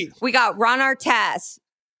agree. We got Ron Artest,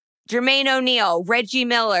 Jermaine O'Neal, Reggie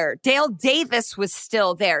Miller, Dale Davis was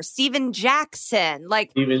still there, Steven Jackson.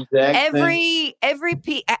 Like every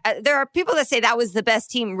there are people that say that was the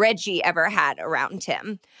best team Reggie ever had around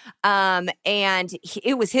him. And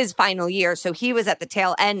it was his final year. So he was at the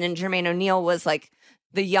tail end and Jermaine O'Neal was like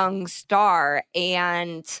the young star.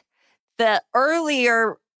 And the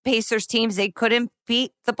earlier Pacers teams, they couldn't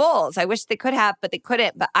beat the Bulls. I wish they could have, but they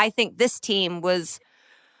couldn't. But I think this team was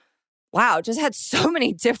wow, just had so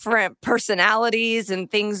many different personalities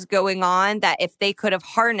and things going on that if they could have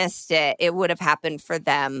harnessed it, it would have happened for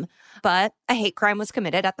them. But a hate crime was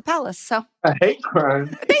committed at the palace. So a hate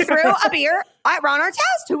crime? They threw a beer at Ron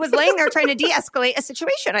Artest, who was laying there trying to de-escalate a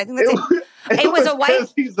situation. I think that's it. It was a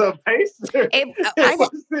white. He's a pacer. I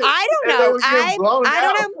don't know.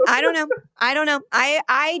 I don't know.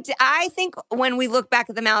 I think when we look back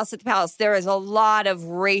at the Malice at the Palace, there is a lot of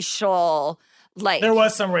racial, there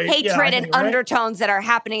was some hatred and undertones that are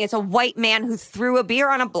happening. It's a white man who threw a beer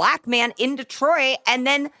on a black man in Detroit, and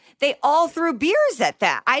then they all threw beers at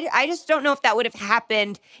that. I just don't know if that would have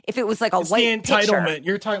happened if it was like a white the entitlement. pitcher.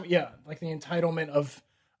 You're talking, like the entitlement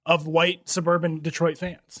of white suburban Detroit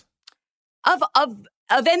fans. Of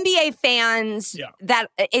NBA fans that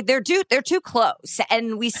they're too close,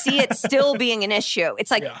 and we see it still being an issue.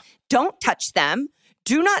 It's like, don't touch them.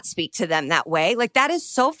 Do not speak to them that way. Like, that is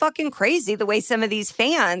so fucking crazy the way some of these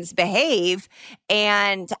fans behave.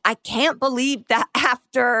 And I can't believe that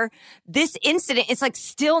after this incident, it's like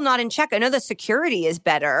still not in check. I know the security is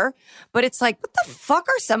better, but it's like, what the fuck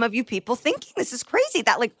are some of you people thinking? This is crazy.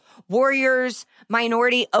 That like Warriors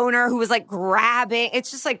minority owner who was like grabbing. It's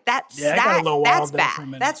just like, that's bad.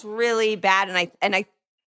 That's really bad. And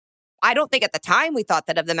I don't think at the time we thought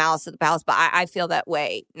that of the Malice at the Palace, but I feel that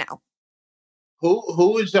way now.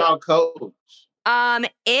 Who was y'all coach?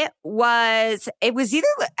 It was either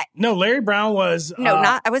Larry Brown was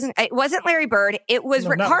it wasn't Larry Bird. It was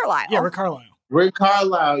Rick Carlisle. Yeah, Rick Carlisle. Rick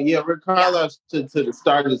Carlisle to the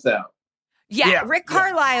starters out. Rick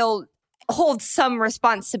Carlisle holds some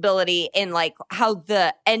responsibility in like how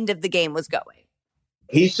the end of the game was going.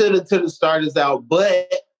 He should have took the starters out,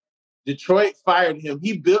 but Detroit fired him.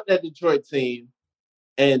 He built that Detroit team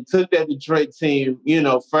and took that Detroit team,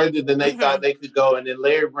 further than they thought they could go. And then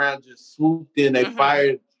Larry Brown just swooped in. They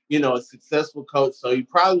fired, a successful coach. So he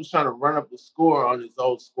probably was trying to run up the score on his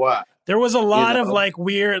old squad. There was a lot of like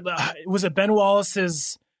weird, was it Ben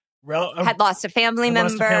Wallace's? Had lost a family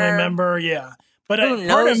member. Yeah. But who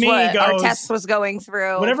part of me what goes, Artest was going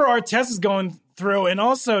through. Whatever Artest is going through. And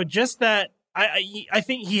also just that I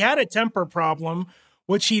think he had a temper problem,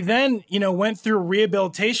 which he then, went through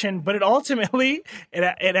rehabilitation, but it ultimately,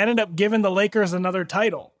 it ended up giving the Lakers another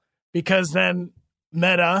title because then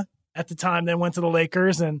Meta at the time then went to the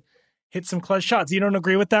Lakers and hit some clutch shots. You don't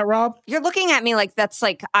agree with that, Rob? You're looking at me like that's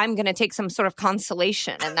like I'm going to take some sort of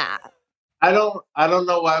consolation in that. I don't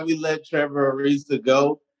know why we let Trevor Ariza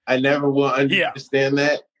go. I never will understand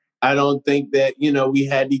that. I don't think that, we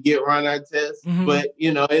had to get Ron Artest, but,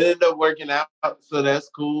 it ended up working out, so that's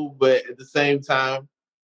cool. But at the same time,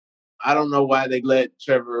 I don't know why they let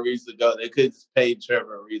Trevor Ariza go. They could just pay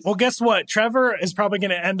Trevor Ariza. Well, guess what? Trevor is probably going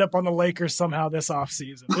to end up on the Lakers somehow this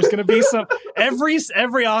offseason. There's going to be some every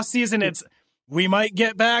offseason. It's we might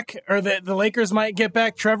get back, or the Lakers might get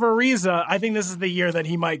back Trevor Ariza. I think this is the year that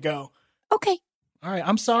he might go. Okay. All right.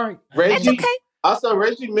 I'm sorry. It's okay. Also,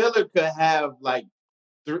 Reggie Miller could have like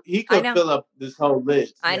he could fill up this whole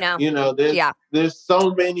list. I know. There's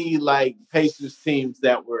so many like Pacers teams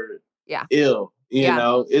that were ill.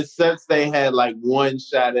 It's since they had like one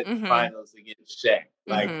shot at the finals against Shaq.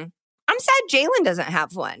 Like, I'm sad Jalen doesn't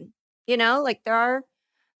have one. Like there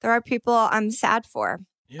are people I'm sad for.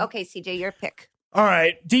 Yeah. Okay, CJ, your pick. All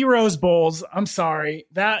right, D Rose Bulls. I'm sorry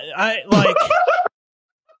that I like.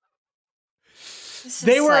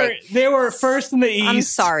 They were first in the East. I'm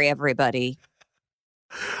sorry, everybody.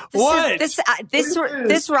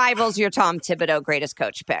 This rivals your Tom Thibodeau greatest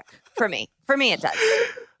coach pick for me. For me, it does.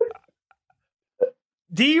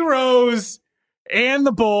 D Rose and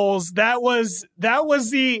the Bulls. That was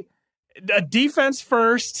the defense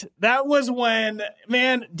first. That was when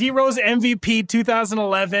D Rose MVP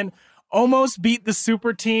 2011 almost beat the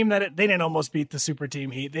super team. They didn't almost beat the super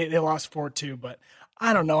team Heat. They lost 4-2, but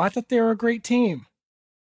I don't know. I thought they were a great team,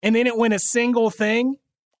 and they didn't win a single thing.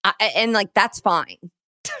 And that's fine.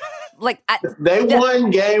 They won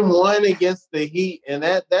game 1 against the Heat, and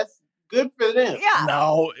that's good for them. Yeah.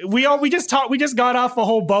 No, we just got off a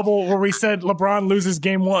whole bubble where we said LeBron loses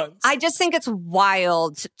game 1. I just think it's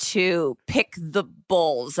wild to pick the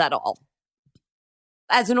Bulls at all.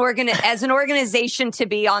 As an organization to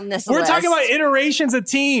be on this list. We're talking about iterations of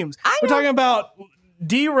teams. We're talking about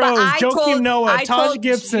D Rose, Joakim Noah, Taj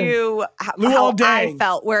Gibson, Luol Deng. I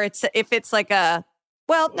felt where if it's like a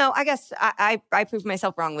no, I guess I proved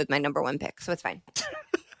myself wrong with my number 1 pick, so it's fine.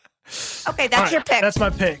 Okay, that's your pick. That's my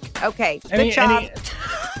pick. Okay, good job.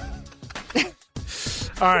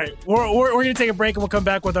 All right, we're going to take a break and we'll come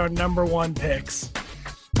back with our number 1 picks.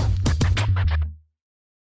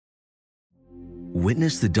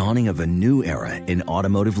 Witness the dawning of a new era in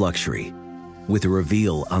automotive luxury with a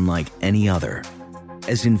reveal unlike any other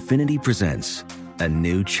as Infiniti presents a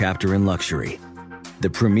new chapter in luxury, the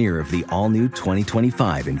premiere of the all-new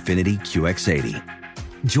 2025 Infiniti QX80.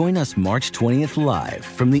 Join us March 20th live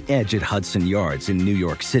from the Edge at Hudson Yards in New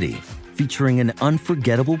York City, featuring an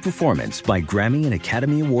unforgettable performance by Grammy and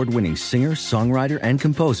Academy Award-winning singer, songwriter, and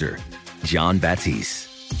composer, Jon Batiste.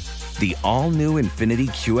 The all-new Infiniti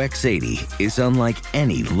QX80 is unlike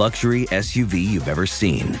any luxury SUV you've ever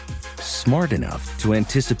seen. Smart enough to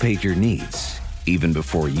anticipate your needs, even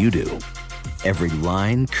before you do. Every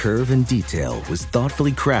line, curve, and detail was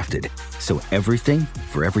thoughtfully crafted, so everything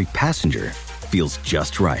for every passenger feels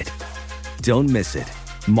just right. Don't miss it.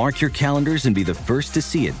 Mark your calendars and be the first to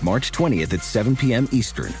see it March 20th at 7 p.m.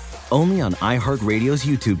 Eastern, only on iHeartRadio's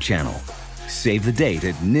YouTube channel. Save the date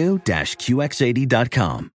at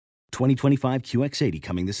new-QX80.com. 2025 QX80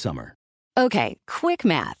 coming this summer. Okay, quick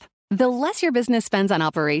math. The less your business spends on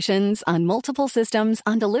operations, on multiple systems,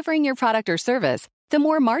 on delivering your product or service, the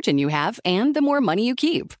more margin you have and the more money you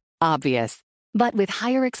keep. Obvious. But with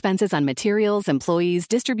higher expenses on materials, employees,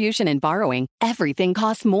 distribution, and borrowing, everything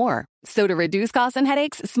costs more. So to reduce costs and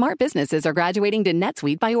headaches, smart businesses are graduating to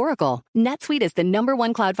NetSuite by Oracle. NetSuite is the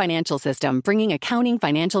 #1 cloud financial system, bringing accounting,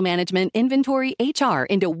 financial management, inventory, HR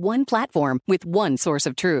into one platform with one source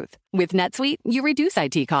of truth. With NetSuite, you reduce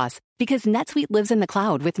IT costs because NetSuite lives in the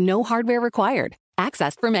cloud with no hardware required,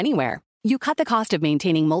 accessed from anywhere. You cut the cost of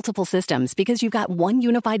maintaining multiple systems because you've got one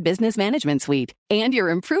unified business management suite. And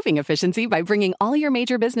you're improving efficiency by bringing all your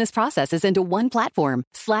major business processes into one platform,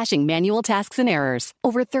 slashing manual tasks and errors.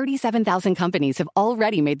 Over 37,000 companies have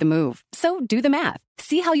already made the move. So do the math.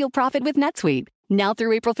 See how you'll profit with NetSuite. Now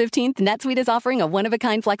through April 15th, NetSuite is offering a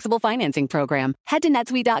one-of-a-kind flexible financing program. Head to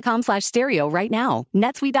netsuite.com/stereo right now.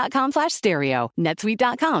 netsuite.com/stereo.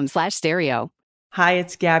 netsuite.com/stereo. Hi,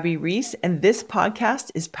 it's Gabby Reese, and this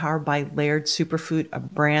podcast is powered by Laird Superfood, a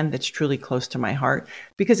brand that's truly close to my heart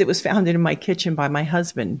because it was founded in my kitchen by my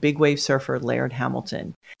husband, big wave surfer Laird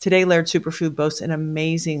Hamilton. Today, Laird Superfood boasts an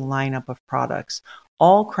amazing lineup of products,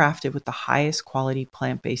 all crafted with the highest quality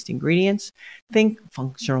plant-based ingredients. Think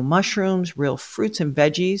functional mushrooms, real fruits and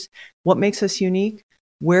veggies. What makes us unique?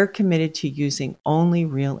 We're committed to using only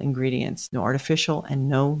real ingredients, no artificial and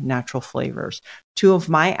no natural flavors. Two of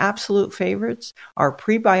my absolute favorites are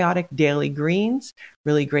prebiotic daily greens,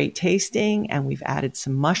 really great tasting, and we've added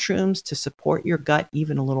some mushrooms to support your gut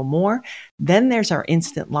even a little more. Then there's our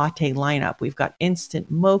instant latte lineup. We've got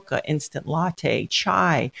instant mocha, instant latte,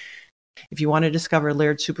 chai. If you want to discover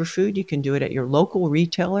Laird Superfood, you can do it at your local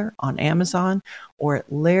retailer on Amazon or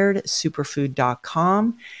at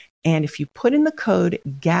lairdsuperfood.com. And if you put in the code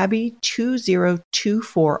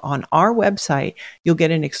GABBY2024 on our website, you'll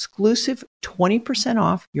get an exclusive 20%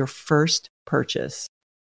 off your first purchase.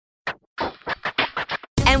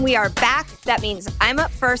 And we are back. That means I'm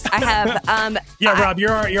up first. I have Rob,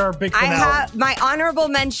 you're a big fan. I have my honorable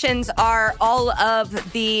mentions are all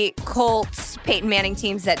of the Colts Peyton Manning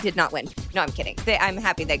teams that did not win. No, I'm kidding. I'm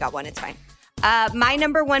happy they got one. It's fine. My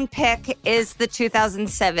number one pick is the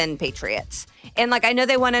 2007 Patriots. And I know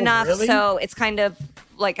they won enough, so it's kind of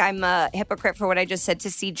like I'm a hypocrite for what I just said to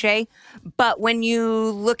CJ. But when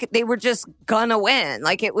you look at, they were just gonna win.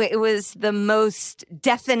 It was the most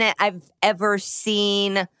definite I've ever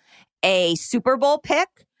seen a Super Bowl pick,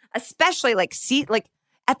 especially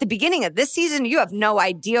at the beginning of this season, you have no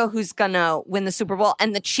idea who's gonna win the Super Bowl,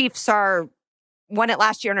 and the Chiefs won it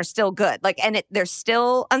last year and are still good. There's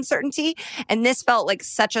still uncertainty. And this felt like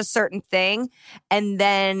such a certain thing. And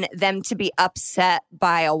then them to be upset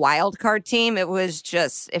by a wild card team, it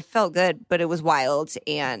felt good, but it was wild.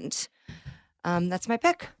 And that's my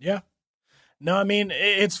pick. Yeah. No, I mean,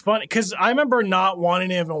 it's funny because I remember not wanting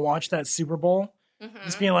to even watch that Super Bowl. Mm-hmm.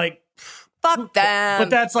 Just being like, fuck them. But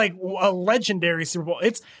that's a legendary Super Bowl.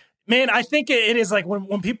 Man, I think it is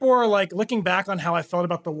when people are looking back on how I felt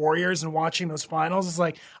about the Warriors and watching those finals, it's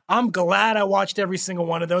I'm glad I watched every single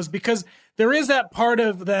one of those because there is that part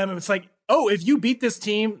of them. It's if you beat this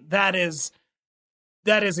team, that is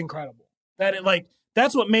incredible.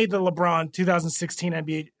 That's what made the LeBron 2016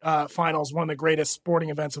 NBA finals one of the greatest sporting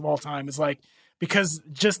events of all time is because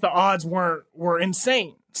just the odds were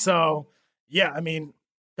insane. So yeah, I mean,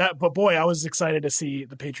 but boy, I was excited to see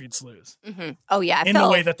the Patriots lose. Mm-hmm. Oh yeah, the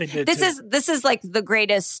way that they did. This is the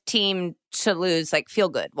greatest team to lose, feel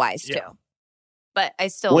good wise too. But I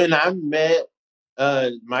still, when I met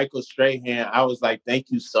Michael Strahan, I was like, "Thank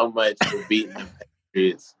you so much for beating the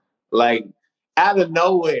Patriots." Out of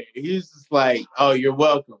nowhere, he's just like, "Oh, you're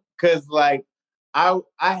welcome." Because I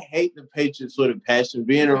hate the Patriots with a passion.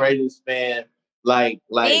 Being a Raiders fan,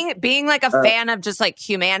 being like a fan of just like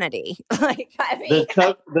humanity. Like, I mean,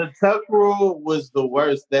 the tuck rule was the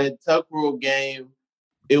worst. That tuck rule game,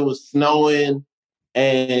 it was snowing,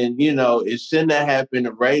 and it shouldn't have happened.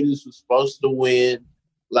 The Raiders were supposed to win.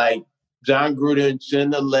 Like, John Gruden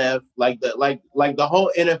shouldn't have left. Like the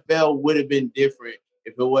whole NFL would have been different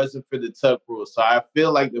if it wasn't for the tuck rule. So I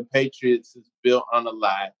feel like the Patriots is built on a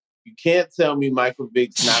lie. You can't tell me Michael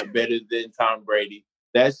Vick's not better than Tom Brady.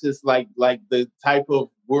 That's just like the type of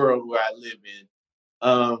world where I live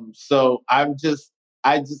in. So I just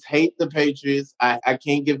hate the Patriots. I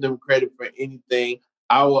can't give them credit for anything.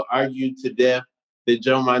 I will argue to death that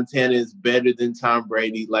Joe Montana is better than Tom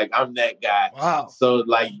Brady. Like, I'm that guy. Wow. So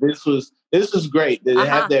like this was great. They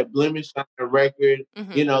have that blemish on the record.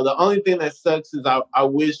 Mm-hmm. The only thing that sucks is I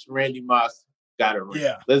wish Randy Moss got a ring.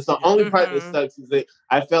 Yeah. That's the only part that sucks is that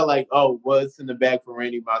I felt like, it's in the bag for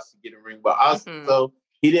Randy Moss to get a ring. But also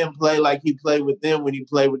he didn't play like he played with them when he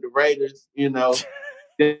played with the Raiders.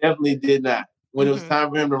 Definitely did not. When it was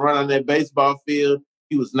time for him to run on that baseball field,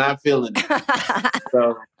 he was not feeling it.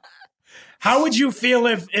 So, how would you feel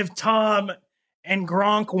if Tom and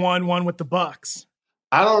Gronk won with the Bucks?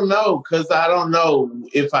 I don't know, because I don't know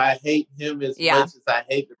if I hate him as much as I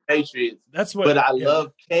hate the Patriots. But I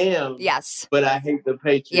love Cam. Yes. But I hate the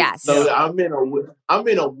Patriots. Yes. So I'm in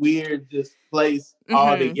a weird just place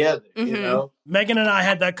altogether. Megan and I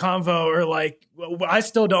had that convo, or I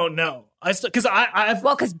still don't know. Because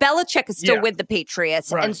Belichick is still with the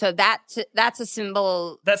Patriots, right. And so that's a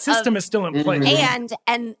symbol. That system is still in place.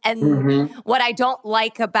 And what I don't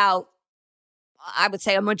like about, I would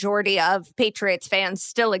say, a majority of Patriots fans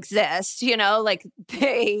still exist.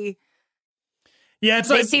 They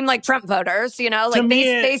seem like Trump voters.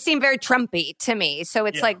 They seem very Trumpy to me. So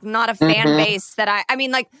it's not a fan base that I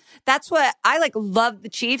mean, that's what I love the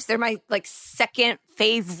Chiefs. They're my second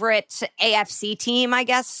favorite AFC team, I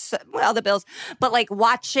guess. Well, the Bills, but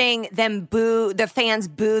watching them the fans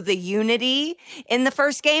boo the unity in the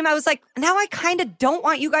first game, I was like, now I kind of don't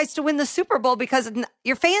want you guys to win the Super Bowl because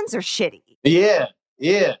your fans are shitty. Yeah.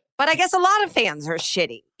 Yeah. But I guess a lot of fans are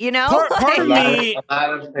shitty, Part of me, a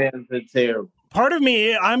lot of fans are terrible. Part of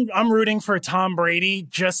me, I'm rooting for Tom Brady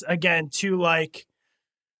just again to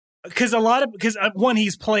because one,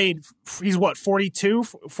 he's what, 42,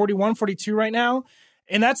 41, 42 right now,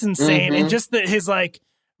 and that's insane. And just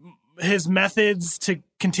his methods to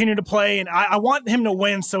continue to play, and I want him to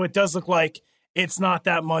win, so it does look like it's not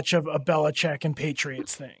that much of a Belichick and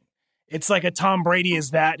Patriots thing. It's like a Tom Brady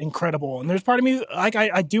is that incredible, and there's part of me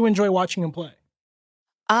I do enjoy watching him play.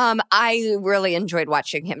 I really enjoyed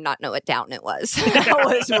watching him not know what down it was. That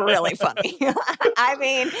was really funny. I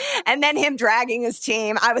mean, and then him dragging his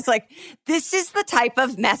team. I was like, this is the type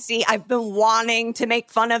of Messi I've been wanting to make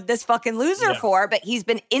fun of this fucking loser for, but he's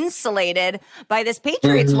been insulated by this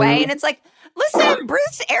Patriots way. And it's like, listen,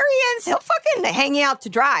 Bruce Arians, he'll fucking hang you out to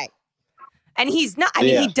dry. And he's not, I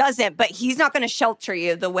mean, he doesn't, but he's not going to shelter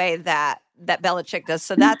you the way that Belichick does.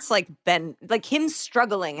 So that's been him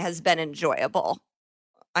struggling has been enjoyable.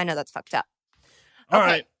 I know that's fucked up. All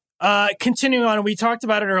right. Continuing on, we talked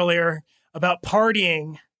about it earlier about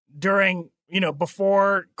partying during,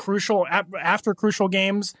 before crucial, after crucial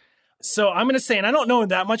games. So I'm going to say, and I don't know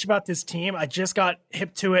that much about this team. I just got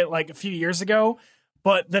hip to it a few years ago,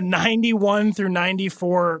 but the 91 through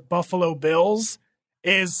 94 Buffalo Bills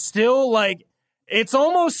is still it's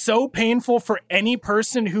almost so painful for any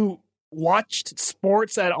person who watched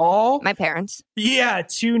sports at all. My parents. Yeah.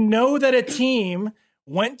 To know that a team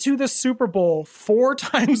went to the Super Bowl 4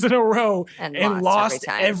 times in a row and lost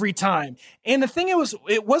every time. And the thing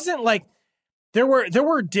it wasn't there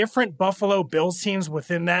were different Buffalo Bills teams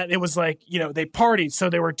within that. It was they partied, so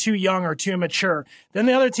they were too young or too immature. Then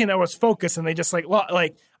the other team that was focused, and they just I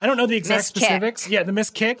don't know the exact specifics. Yeah, the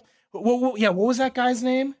missed kick. What was that guy's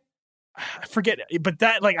name? I forget, but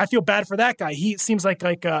that I feel bad for that guy. He seems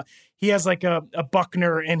he has a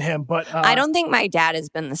Buckner in him, but I don't think my dad has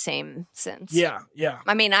been the same since. Yeah.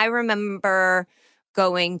 I mean, I remember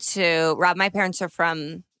going to Rob. My parents are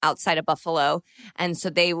from outside of Buffalo, and so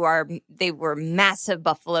they were massive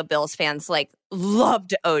Buffalo Bills fans.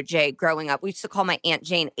 Loved OJ growing up. We used to call my Aunt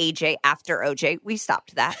Jane AJ after OJ. We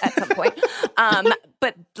stopped that at some point.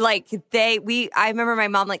 But I remember my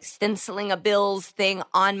mom stenciling a Bills thing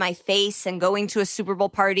on my face and going to a Super Bowl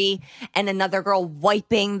party and another girl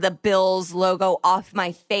wiping the Bills logo off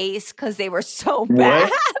my face because they were so bad.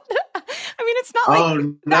 I mean, it's not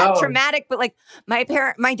that traumatic, but my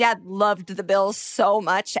dad loved the Bills so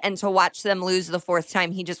much, and to watch them lose the 4th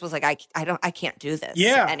time, he just was like, I can't do this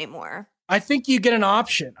anymore. I think you get an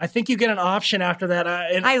option. After that.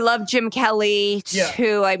 I love Jim Kelly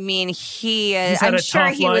too. I mean, I'm sure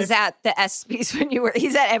he was at the ESPYs when you were.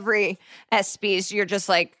 He's at every ESPYs. You're just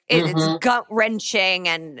like it's gut wrenching,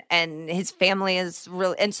 and his family is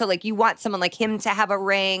real. And so like you want someone like him to have a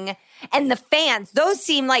ring, and the fans. Those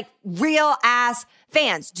seem like real ass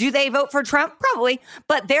fans. Do they vote for Trump? Probably,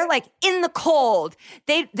 but they're like in the cold.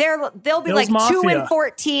 They'll be Bill's like Mafia.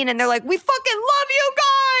 2-14, and they're like, we fucking love you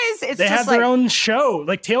guys. They have their own show,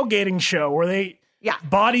 like tailgating show, where they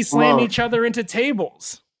body slam each other into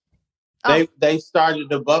tables. They started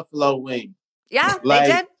the Buffalo Wing. Yeah, like,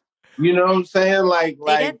 they did. You know what I'm saying? Like,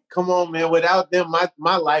 come on, man. Without them,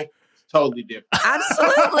 my life is totally different.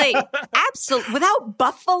 Absolutely. Absolutely. Without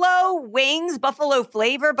buffalo wings, buffalo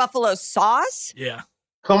flavor, buffalo sauce. Yeah.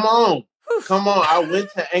 Come on. Come on. I went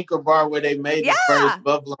to Anchor Bar where they made the first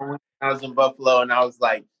Buffalo wing. I was in Buffalo, and I was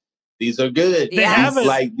like, these are good. They have it.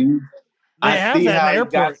 Like, dude, I see how it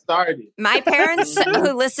got started. My parents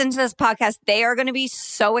who listen to this podcast, they are going to be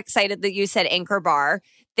so excited that you said Anchor Bar.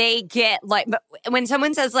 They get like, when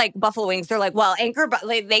someone says like buffalo wings, they're like, well, Anchor Bar,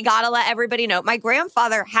 they got to let everybody know. My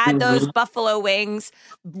grandfather had those buffalo wings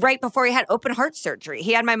right before he had open heart surgery.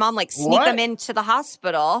 He had my mom like sneak them into the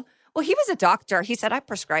hospital. Well, he was a doctor. He said, I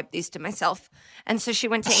prescribed these to myself. And so she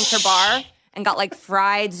went to Anchor Bar and got like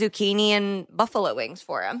fried zucchini and buffalo wings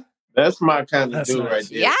for him. That's my kind of dude right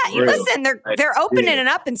there. Yeah, listen, they're opening it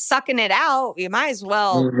up and sucking it out. You might as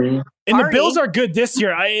well. And the Bills are good this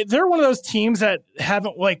year. They're one of those teams that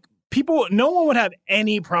haven't like people. No one would have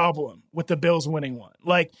any problem with the Bills winning one.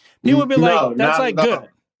 Like people would be like, "That's like good."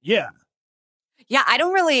 Yeah. Yeah,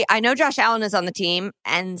 I know Josh Allen is on the team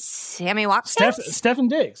and Sammy Watkins. Stephen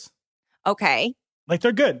Diggs. Okay. Like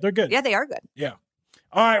they're good. They're good. Yeah, they are good. Yeah.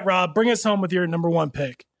 All right, Rob, bring us home with your number one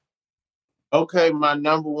pick. Okay, my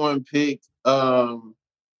number one pick. My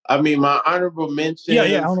honorable mentions.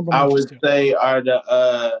 I would say are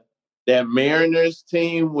that Mariners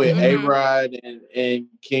team with A-Rod and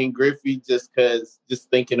Ken Griffey. Just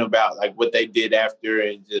thinking about like what they did after,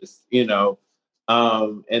 and just and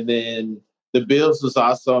then the Bills was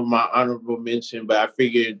also my honorable mention. But I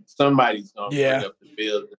figured somebody's gonna bring up the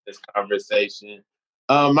Bills in this conversation.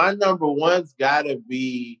 My number one's got to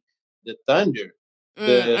be the Thunder.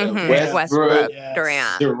 The Westbrook,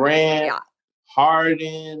 Durant,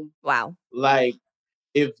 Harden. Wow. Like,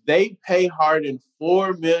 if they pay Harden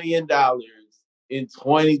 $4 million in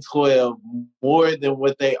 2012, more than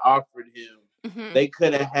what they offered him, they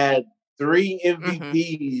could have had 3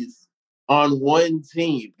 MVPs on one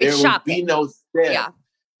team. There would be no step.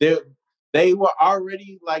 Yeah. They were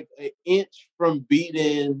already like an inch from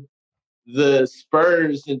beating the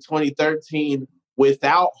Spurs in 2013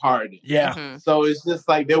 without Harden. Yeah. So it's just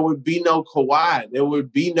like there would be no Kawhi. There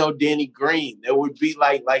would be no Danny Green. There would be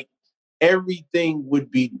like everything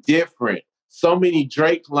would be different. So many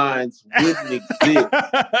Drake lines wouldn't exist.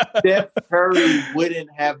 Steph Curry wouldn't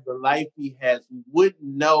have the life he has. We wouldn't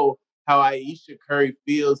know how Aisha Curry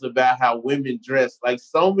feels about how women dress. Like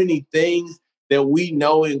so many things that we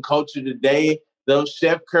know in culture today, those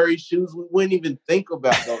Chef Curry shoes, we wouldn't even think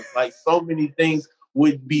about those. Like so many things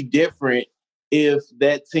would be different if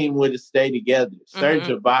that team would have stayed together. Serge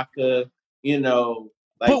Ibaka,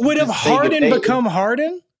 but would have Harden become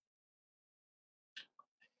Harden?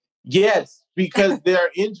 Yes, because there are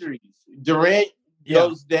injuries. Durant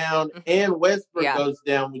goes down and Westbrook goes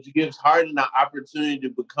down, which gives Harden an opportunity to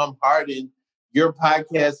become Harden. Your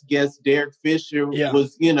podcast guest, Derek Fisher,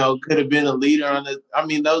 was, could have been a leader on this. I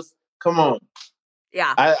mean, come on.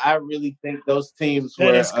 Yeah. I really think those teams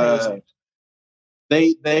were,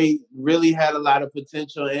 they really had a lot of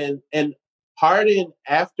potential. And Harden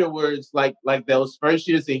afterwards, like those first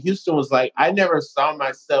years in Houston was like, I never saw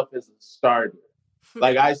myself as a starter.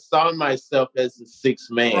 Like I saw myself as a sixth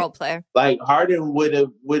man. Role player. Like Harden would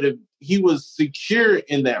have, he was secure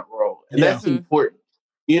in that role. And that's important.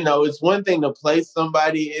 It's one thing to play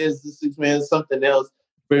somebody as the sixth man, something else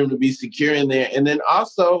for him to be secure in there. And then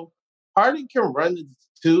also Harden can run the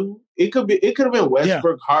two. It could have been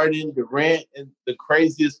Westbrook, Harden, Durant, and the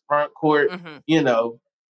craziest front court,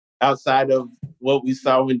 outside of what we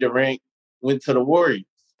saw when Durant went to the Warriors.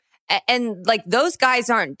 And like those guys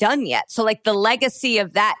aren't done yet. So like the legacy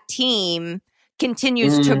of that team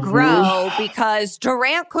continues to grow because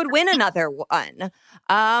Durant could win another one.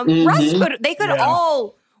 Russ could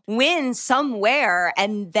all win somewhere,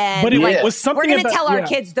 and then but it was something we're going to tell our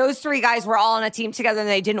kids those 3 guys were all on a team together and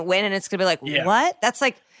they didn't win, and it's going to be like, what? That's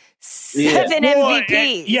like 7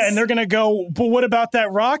 MVPs. Yeah, and they're going to go, but what about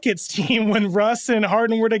that Rockets team when Russ and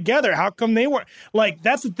Harden were together? How come they weren't? Like,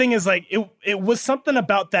 that's the thing is, like, it was something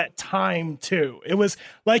about that time, too. It was,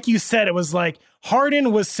 like you said, it was like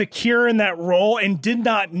Harden was secure in that role and did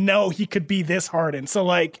not know he could be this Harden. So,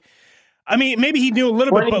 like, I mean, maybe he knew a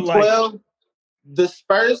little bit, but like. The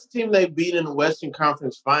Spurs team they beat in the Western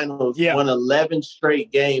Conference Finals won 11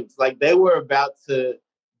 straight games. Like, they were about to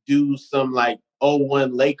do some, like,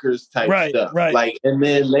 0-1 Lakers type stuff. Right. Like, and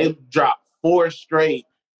then they dropped 4 straight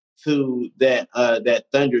to that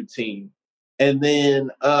Thunder team. And then,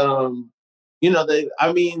 you know, they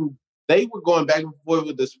were going back and forth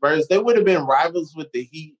with the Spurs. They would have been rivals with the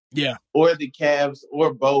Heat or the Cavs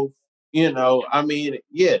or both. You know, I mean,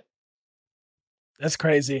 That's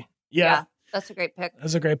crazy. Yeah. That's a great pick.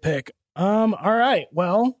 That's a great pick. All right.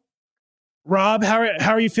 Well, Rob, how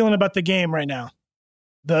are you feeling about the game right now?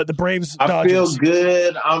 The Braves Dodgers. I feel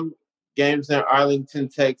good. Games in Arlington,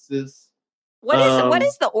 Texas. What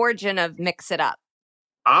is the origin of Mix It Up?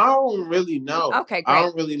 I don't really know. Okay, great. I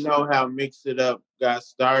don't really know how Mix It Up got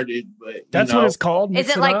started, but that's what it's called. Is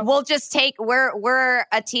it like we'll just take we're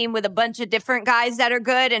a team with a bunch of different guys that are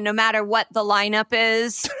good, and no matter what the lineup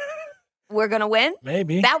is, we're gonna win?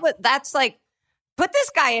 Maybe. That's like, put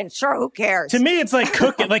this guy in. Sure, who cares? To me, it's like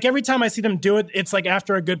cooking. Like every time I see them do it, it's like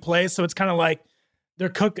after a good play. So it's kind of like they're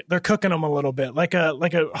cooking them a little bit, like a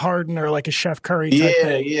Harden or like a Chef Curry type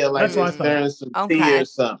thing. Yeah, like there's some tea or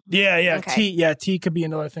something. Yeah, okay. Tea could be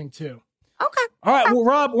another thing too. Okay. All right. Well,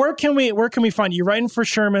 Rob, where can we find you? You're writing for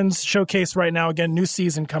Sherman's Showcase right now. Again, new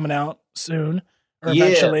season coming out soon or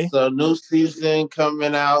eventually. So new season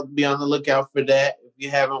coming out. Be on the lookout for that. If you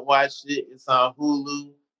haven't watched it, it's on Hulu.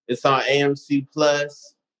 It's on AMC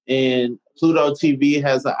Plus, and Pluto TV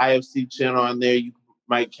has an IFC channel on there. You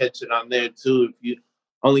might catch it on there too if you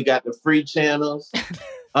only got the free channels.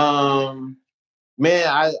 Man,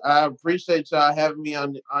 I appreciate y'all having me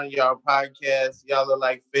on y'all podcast. Y'all are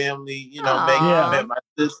like family. You know, Megan met my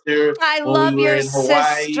sister. I love your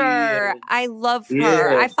sister. I love her.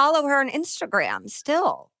 Yeah. I follow her on Instagram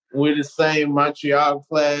still. We're the same Montreal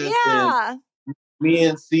class. Yeah. And me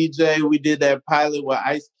and CJ, we did that pilot with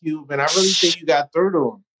Ice Cube, and I really think you got through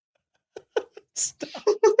to him. Stop.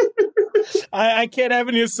 I can't have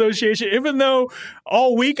any association, even though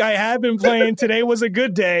all week I have been playing Today Was a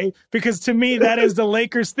Good Day, because to me that is the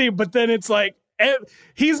Lakers theme. But then it's like,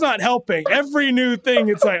 he's not helping. Every new thing,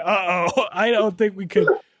 it's like, I don't think we could.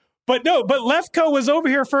 But no, but Lefko was over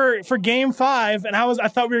here for Game 5, and I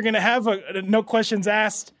thought we were going to have a no questions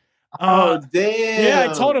asked. Oh, damn. Yeah,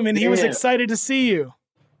 I told him, and he was excited to see you.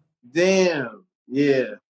 Damn.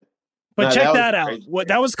 Yeah. But check that out.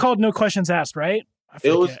 That was called No Questions Asked, right?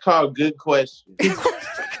 It was called Good Question.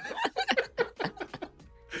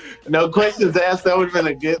 No Questions Asked. That would have been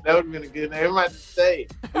a good name. It might say.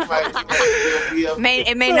 It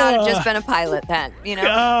may not have just been a pilot then, you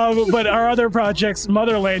know. But our other projects,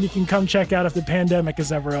 Motherland, you can come check out if the pandemic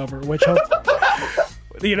is ever over. Which,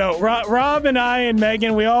 you know, Rob and I and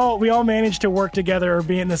Megan, we all managed to work together or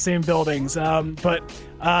be in the same buildings. But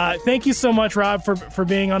thank you so much, Rob, for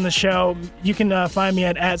being on the show. You can find me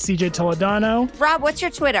at CJ Toledano. Rob, what's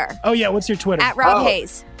your Twitter? Oh, yeah, what's your Twitter? At Rob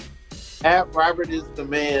Haze. At Robert is the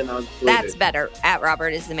man on Twitter. That's better. At Robert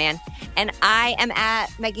is the man. And I am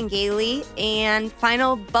at Megan Gailey and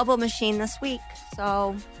final bubble machine this week.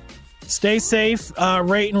 So stay safe,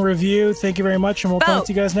 rate and review. Thank you very much, and we'll talk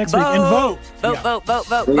to you guys next week. And vote.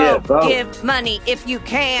 Vote. Give money if you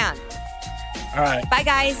can. All right. Bye,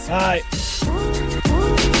 guys. Bye.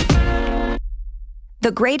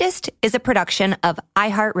 The Greatest is a production of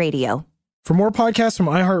iHeartRadio. For more podcasts from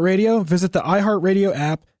iHeartRadio, visit the iHeartRadio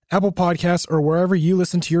app, Apple Podcasts, or wherever you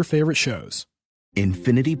listen to your favorite shows.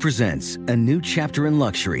 Infiniti presents a new chapter in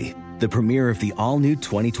luxury, the premiere of the all-new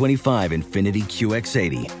 2025 Infiniti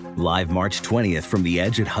QX80, live March 20th from the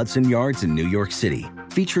Edge at Hudson Yards in New York City,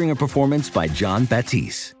 featuring a performance by John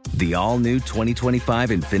Batiste. The all-new 2025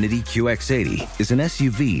 Infiniti QX80 is an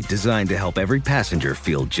SUV designed to help every passenger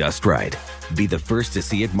feel just right. Be the first to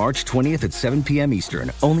see it March 20th at 7 p.m.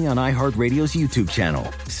 Eastern, only on iHeartRadio's YouTube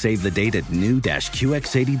channel. Save the date at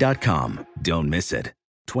new-QX80.com. Don't miss it.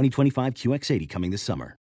 2025 QX80 coming this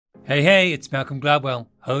summer. Hey, it's Malcolm Gladwell,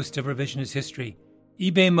 host of Revisionist History.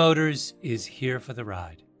 eBay Motors is here for the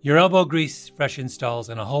ride. Your elbow grease, fresh installs,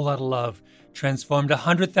 and a whole lot of love transformed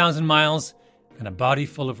 100,000 miles and a body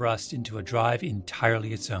full of rust into a drive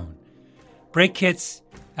entirely its own. Brake kits,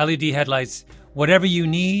 LED headlights, whatever you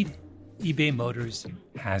need, eBay Motors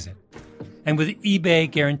has it. And with eBay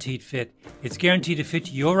Guaranteed Fit, it's guaranteed to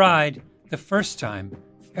fit your ride the first time,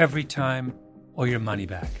 every time, or your money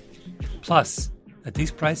back. Plus, At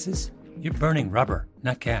these prices, you're burning rubber,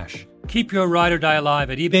 not cash. Keep your ride or die alive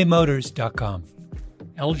at ebaymotors.com.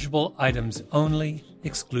 Eligible items only.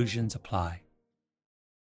 Exclusions apply.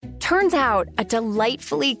 Turns out a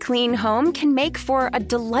delightfully clean home can make for a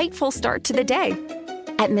delightful start to the day.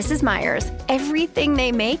 At Mrs. Meyer's, everything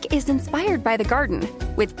they make is inspired by the garden.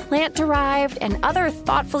 With plant-derived and other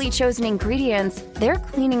thoughtfully chosen ingredients, their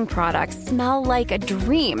cleaning products smell like a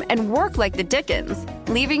dream and work like the Dickens,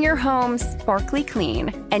 leaving your home sparkly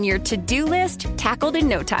clean and your to-do list tackled in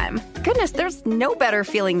no time. Goodness, there's no better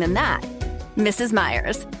feeling than that. Mrs.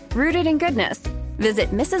 Meyer's, rooted in goodness.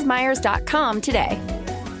 Visit mrsmeyers.com today.